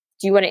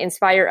 do you want to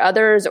inspire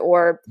others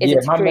or is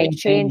it to create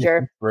change or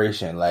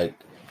inspiration? Like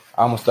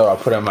I almost thought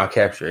I put it in my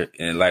capture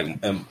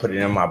and put it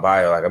in my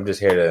bio. Like I'm just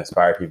here to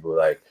inspire people.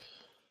 Like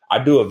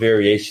I do a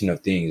variation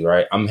of things,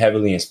 right? I'm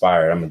heavily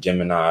inspired. I'm a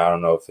Gemini. I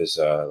don't know if it's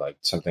like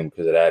something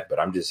because of that, but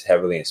I'm just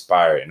heavily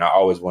inspired and I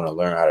always want to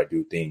learn how to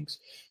do things.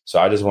 So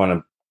I just want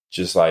to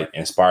just like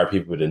inspire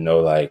people to know,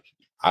 like,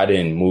 I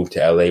didn't move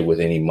to LA with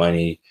any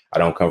money. I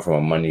don't come from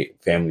a money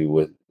family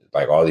with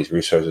like all these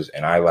resources.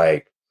 And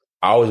I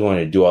always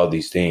wanted to do all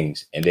these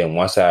things. And then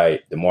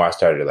the more I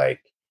started like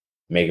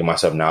making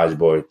myself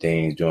knowledgeable of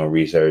things, doing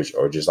research,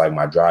 or just like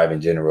my drive in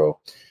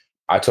general.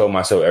 I told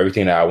myself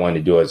everything that I wanted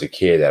to do as a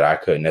kid that I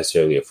couldn't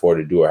necessarily afford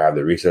to do or have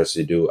the resources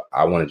to do,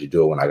 I wanted to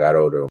do it when I got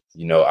older.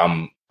 You know,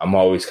 I'm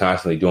always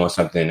constantly doing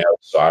something else,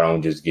 so I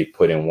don't just get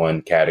put in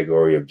one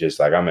category of just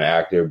like I'm an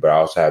actor, but I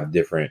also have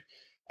different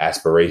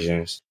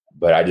aspirations.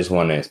 But I just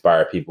want to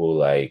inspire people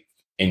like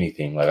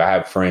anything. Like I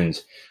have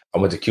friends. I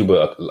went to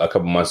Cuba a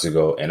couple months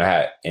ago, and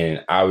I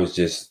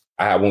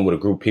went with a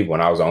group of people,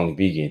 and I was the only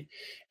vegan,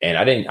 and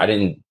I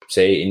didn't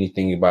say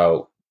anything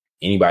about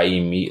anybody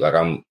eating meat. Like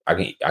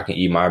I can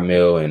eat my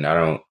meal and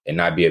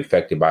not be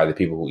affected by the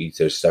people who eat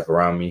their stuff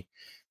around me.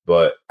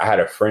 But I had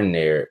a friend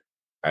there,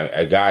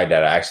 a guy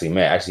that I actually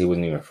met. Actually, he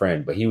wasn't even a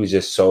friend, but he was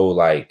just so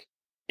like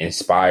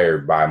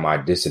inspired by my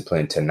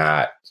discipline to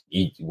not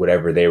eat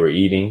whatever they were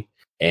eating.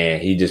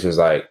 And he just was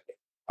like,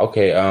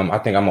 okay, I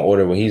think I'm gonna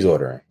order what he's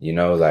ordering, you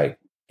know, like,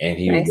 and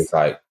he was just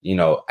like, you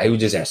know, I was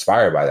just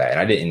inspired by that. And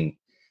I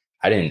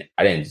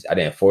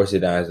didn't force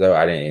it on himself.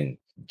 I didn't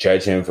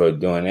judge him for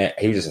doing it.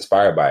 He was just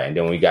inspired by it. And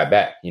then when we got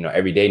back, you know,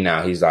 every day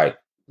now he's like,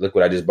 look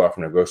what I just bought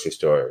from the grocery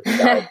store.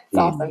 It's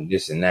awesome.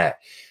 This and that.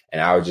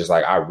 And I was just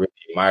like, I really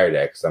admire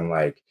that, because I'm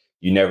like,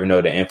 you never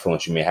know the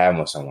influence you may have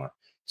on someone.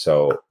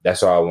 So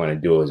that's all I want to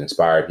do, is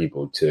inspire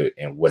people to,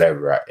 in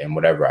whatever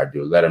I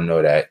do, let them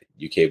know that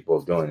you're capable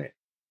of doing it.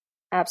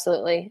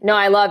 Absolutely. No,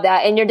 I love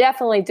that. And you're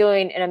definitely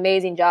doing an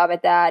amazing job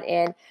at that.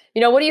 And,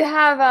 you know, what do you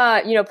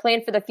have,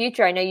 planned for the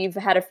future? I know you've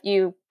had a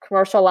few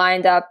commercial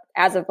lined up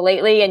as of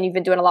lately, and you've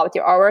been doing a lot with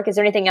your artwork. Is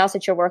there anything else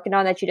that you're working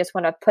on that you just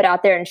want to put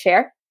out there and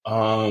share?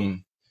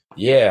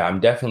 Yeah,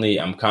 I'm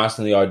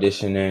constantly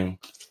auditioning.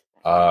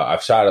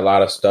 I've shot a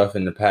lot of stuff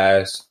in the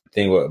past. The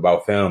thing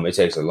about film, it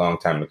takes a long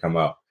time to come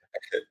out.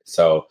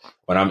 So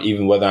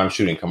whether I'm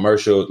shooting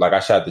commercials, like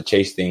I shot the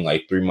Chase thing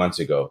like 3 months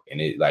ago,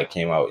 and it like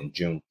came out in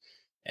June.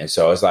 And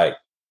so it's like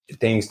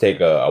things take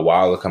a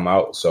while to come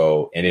out.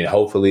 So, and then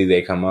hopefully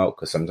they come out,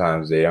 because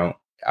sometimes they don't.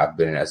 I've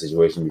been in that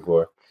situation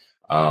before.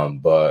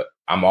 But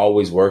I'm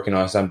always working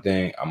on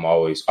something.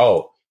 As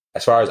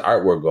far as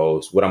artwork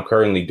goes, what I'm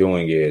currently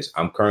doing is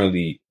I'm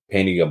currently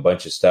painting a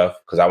bunch of stuff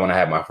because I want to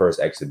have my first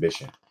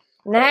exhibition.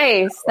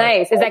 Nice.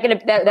 Is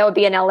that would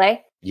be in LA?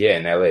 Yeah,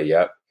 in LA.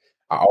 Yep.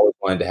 I always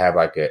wanted to have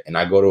and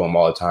I go to them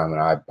all the time,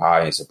 and I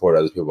buy and support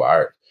other people's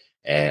art.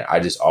 And I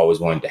just always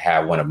wanted to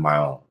have one of my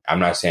own. I'm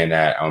not saying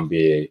that I'm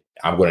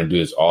going to do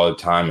this all the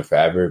time and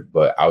forever,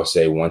 but I would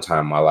say one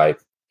time in my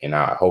life, and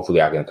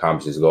hopefully I can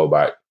accomplish this goal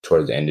by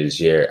towards the end of this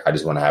year. I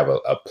just want to have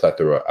a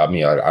plethora. I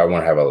mean, I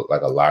want to have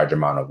a large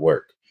amount of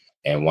work.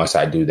 And once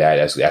I do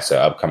that, that's an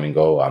upcoming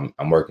goal.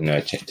 I'm working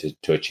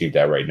to achieve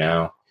that right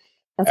now.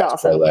 That's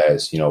awesome. As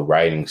well as,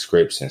 writing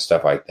scripts and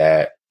stuff like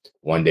that.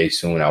 One day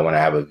soon, I want to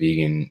have a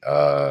vegan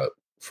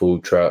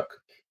food truck.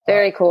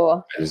 Very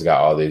cool. I just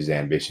got all these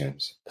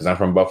ambitions because I'm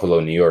from Buffalo,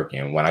 New York.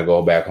 And when I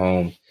go back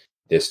home,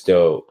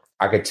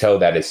 I could tell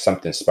that it's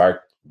something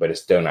sparked, but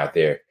it's still not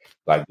there.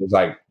 Like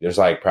there's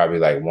probably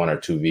like one or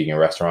two vegan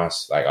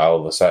restaurants, like all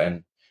of a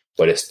sudden,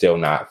 but it's still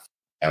not.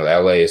 And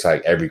LA is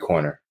like every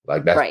corner.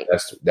 Like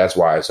that's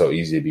why it's so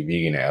easy to be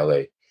vegan in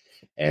LA.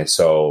 And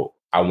so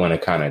I want to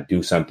kind of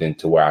do something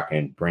to where I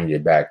can bring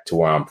it back to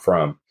where I'm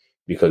from,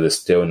 because it's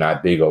still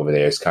not big over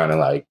there. It's kind of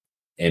like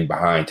in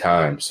behind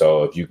time.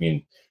 So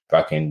if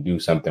I can do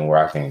something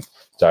where I can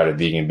start a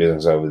vegan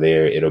business over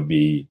there, it'll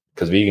be,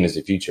 because vegan is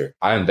the future.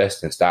 I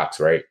invest in stocks,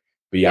 right?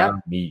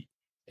 Beyond Meat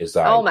is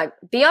like,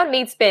 Beyond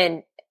Meat's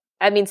been,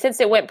 since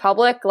it went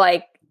public,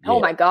 like, oh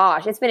my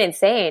gosh, it's been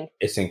insane.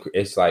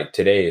 It's like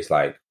today it's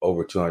like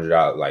over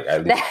 $200, like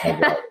at least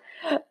 $200.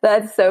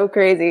 That's so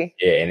crazy.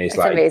 Yeah, and it's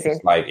like amazing.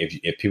 It's like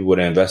if people would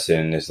have invested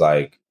in this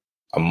like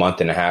a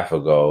month and a half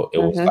ago, it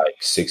was like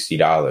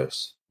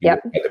 $60. You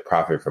get the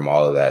profit from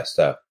all of that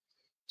stuff.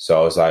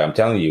 So it's like, I'm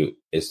telling you,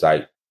 it's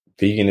like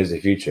vegan is the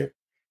future.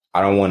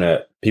 I don't want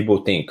to,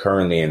 people think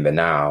currently in the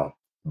now,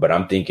 but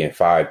I'm thinking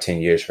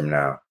 5-10 years from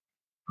now.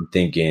 I'm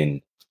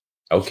thinking,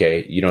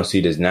 okay, you don't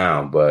see this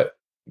now, but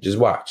just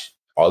watch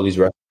all these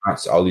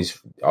restaurants, all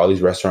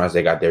these restaurants,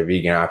 they got their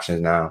vegan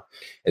options now.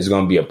 It's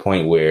going to be a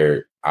point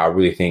where I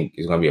really think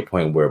it's going to be a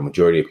point where a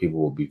majority of people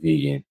will be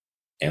vegan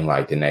in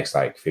like the next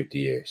like 50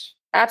 years.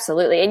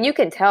 Absolutely. And you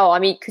can tell,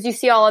 because you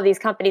see all of these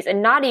companies,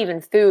 and not even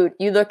food.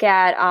 You look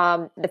at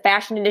the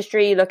fashion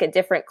industry, you look at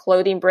different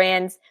clothing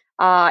brands.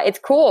 It's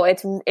cool.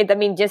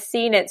 Just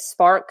seeing it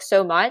spark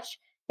so much,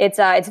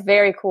 it's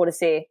very cool to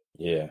see.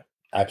 Yeah,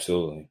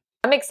 absolutely.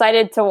 I'm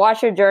excited to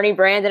watch your journey,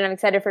 Brandon. I'm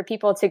excited for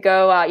people to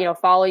go,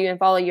 follow you and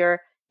follow your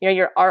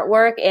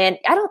artwork. And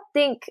I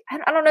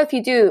don't know if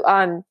you do.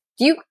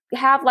 Do you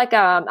have like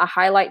a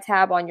highlight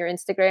tab on your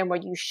Instagram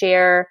where you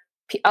share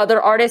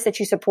other artists that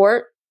you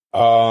support?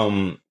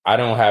 I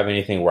don't have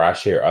anything where I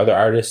share other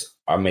artists.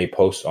 I may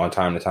post on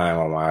time to time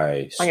on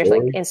my story. On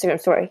your Instagram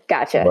story.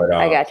 Gotcha. But,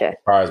 I gotcha. As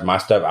far as my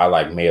stuff,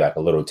 I made like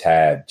a little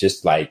tab,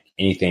 just like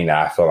anything that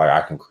I feel like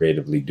I can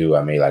creatively do.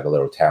 I made like a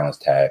little talents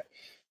tab,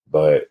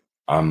 but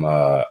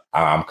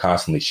I'm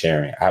constantly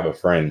sharing. I have a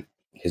friend.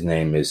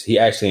 He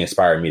actually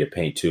inspired me to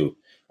paint too.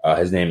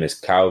 His name is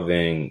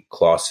Calvin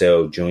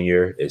Clausell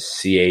Jr. It's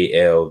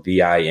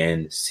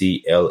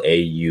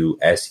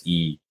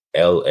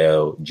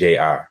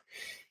CalvinClausellJr.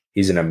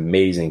 He's an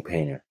amazing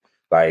painter.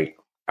 Like,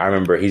 I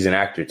remember he's an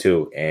actor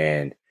too,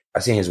 and I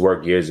seen his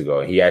work years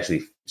ago. He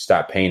actually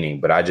stopped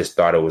painting, but I just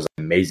thought it was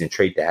an amazing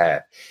trait to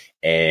have.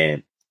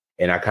 And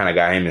I kind of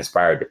got him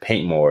inspired to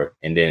paint more.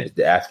 And then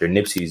after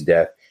Nipsey's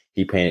death,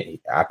 I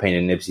painted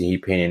Nipsey, he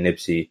painted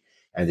Nipsey.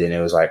 And then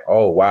it was like,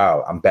 oh,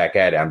 wow, I'm back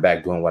at it. I'm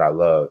back doing what I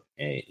love.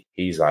 And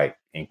he's like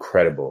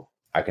incredible.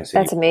 I can say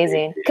that's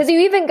amazing. Because you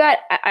even got,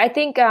 I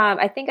think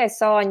I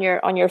saw on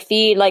your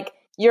feed, like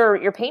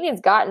your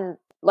painting's gotten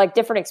like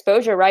different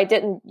exposure, right?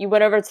 Didn't you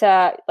went over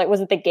to, like,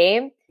 was it the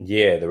game?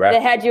 Yeah, the rap.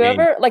 That had you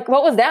over? Like,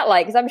 what was that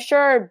like? Because I'm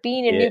sure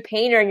being a new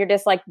painter and you're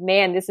just like,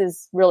 man, this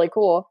is really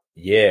cool.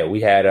 Yeah,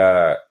 we had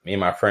me and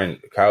my friend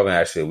Calvin,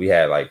 actually, we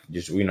had like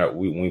just, you know,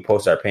 when we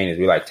post our paintings,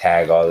 we like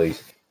tag all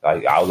these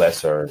like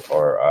outlets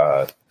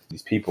or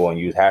these people and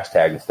use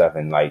hashtags and stuff.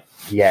 And like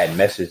he had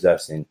messaged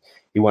us and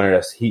he wanted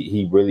us,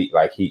 he really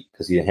like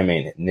because him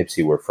and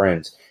Nipsey were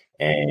friends,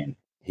 and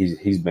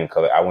he's been,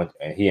 I went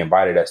and he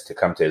invited us to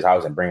come to his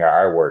house and bring our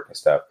artwork and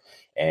stuff.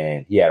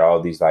 And he had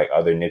all these like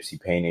other Nipsey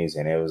paintings,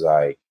 and it was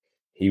like,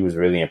 he was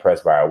really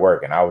impressed by our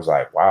work. And I was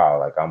like, wow,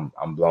 like I'm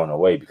blown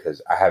away,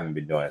 because I haven't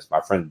been doing this.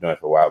 My friend's been doing it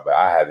for a while, but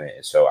I haven't.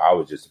 And so I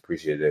was just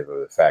appreciative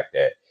of the fact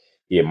that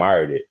he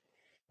admired it.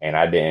 And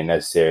I didn't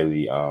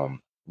necessarily,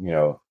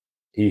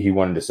 he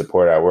wanted to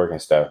support our work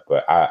and stuff,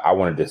 but I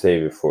wanted to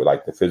save it for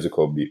like the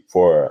physical,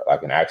 for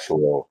like an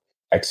actual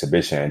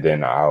exhibition, and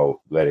then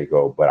I'll let it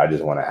go. But I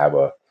just want to have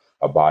a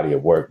body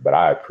of work. But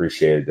I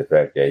appreciated the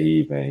fact that he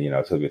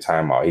even, took the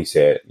time out. He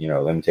said,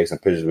 let me take some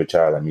pictures with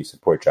y'all. Let me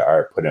support your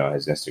art. Put it on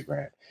his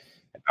Instagram.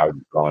 And I was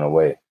blown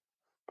away.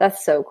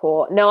 That's so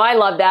cool. No, I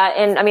love that.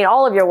 And I mean,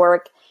 all of your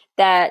work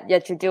that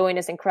you're doing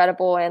is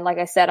incredible. And like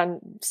I said, I'm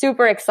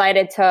super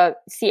excited to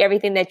see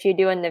everything that you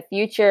do in the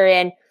future.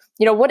 And,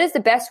 what is the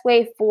best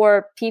way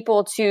for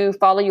people to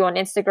follow you on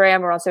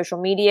Instagram or on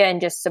social media and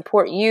just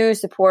support you,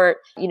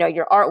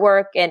 your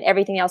artwork and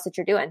everything else that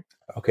you're doing?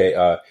 Okay.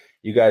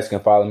 You guys can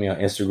follow me on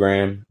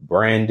Instagram,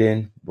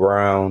 Brandon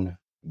Brown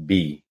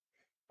B.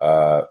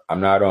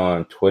 I'm not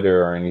on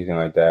Twitter or anything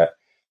like that.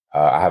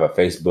 I have a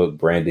Facebook,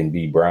 Brandon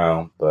B.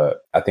 Brown, but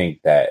I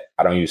think that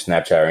I don't use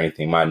Snapchat or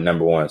anything. My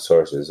number one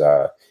source is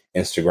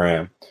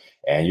Instagram,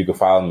 and you can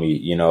follow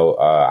me.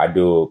 I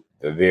do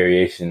a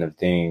variation of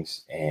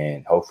things,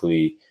 and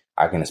hopefully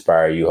I can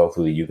inspire you.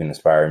 Hopefully you can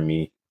inspire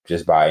me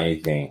just by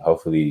anything.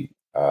 Hopefully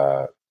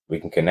we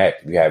can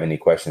connect. If you have any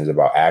questions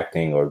about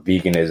acting or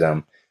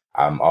veganism,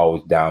 I'm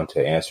always down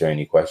to answer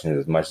any questions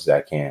as much as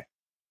I can.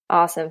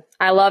 Awesome.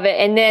 I love it.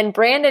 And then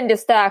Brandon,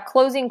 just a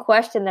closing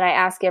question that I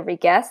ask every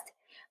guest.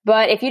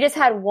 But if you just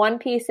had one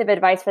piece of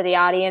advice for the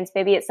audience,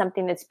 maybe it's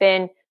something that's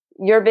been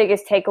your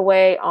biggest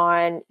takeaway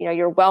on,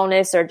 your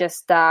wellness or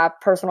just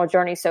personal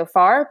journey so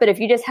far. But if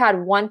you just had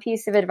one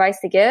piece of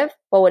advice to give,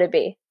 what would it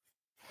be?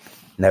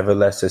 Never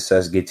let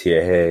success get to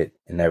your head,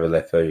 and never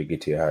let failure get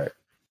to your heart.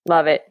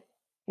 Love it.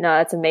 No,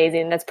 that's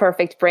amazing. That's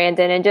perfect,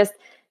 Brandon. And just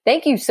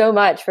thank you so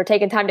much for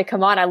taking time to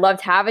come on. I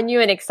loved having you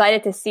and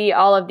excited to see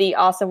all of the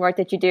awesome work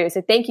that you do.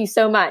 So thank you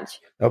so much.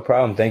 No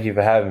problem. Thank you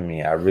for having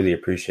me. I really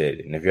appreciate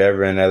it. And if you're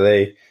ever in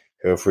LA,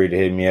 feel free to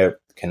hit me up,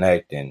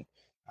 connect, and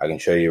I can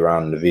show you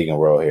around the vegan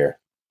world here.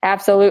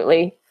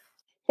 Absolutely.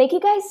 Thank you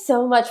guys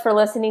so much for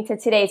listening to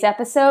today's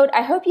episode.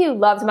 I hope you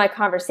loved my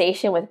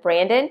conversation with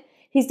Brandon.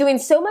 He's doing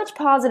so much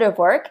positive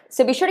work,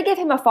 so be sure to give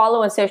him a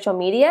follow on social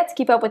media to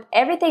keep up with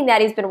everything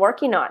that he's been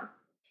working on.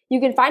 You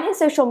can find his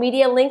social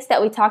media links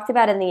that we talked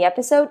about in the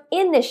episode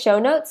in the show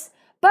notes,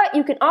 but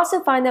you can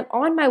also find them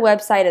on my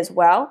website as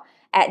well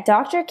at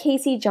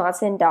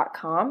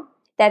drkaseyjohnson.com.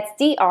 That's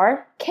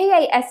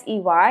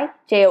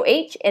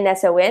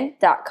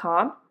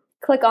drkaseyjohnson.com.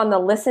 Click on the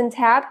Listen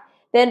tab.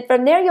 Then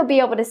from there, you'll be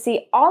able to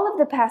see all of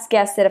the past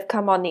guests that have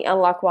come on the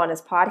Unlock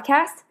Wellness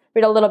podcast,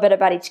 read a little bit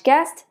about each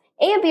guest,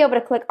 and be able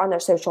to click on their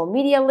social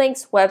media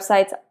links,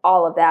 websites,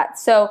 all of that.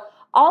 So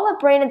all of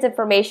Brandon's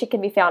information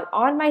can be found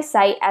on my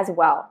site as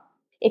well.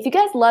 If you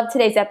guys loved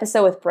today's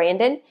episode with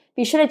Brandon,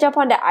 be sure to jump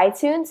onto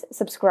iTunes,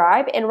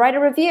 subscribe, and write a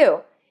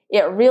review.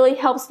 It really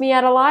helps me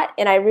out a lot,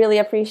 and I really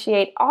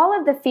appreciate all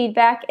of the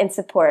feedback and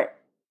support.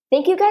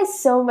 Thank you guys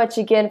so much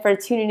again for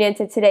tuning in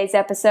to today's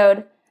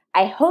episode.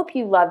 I hope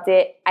you loved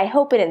it. I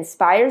hope it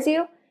inspires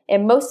you.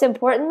 And most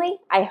importantly,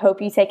 I hope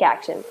you take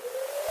action.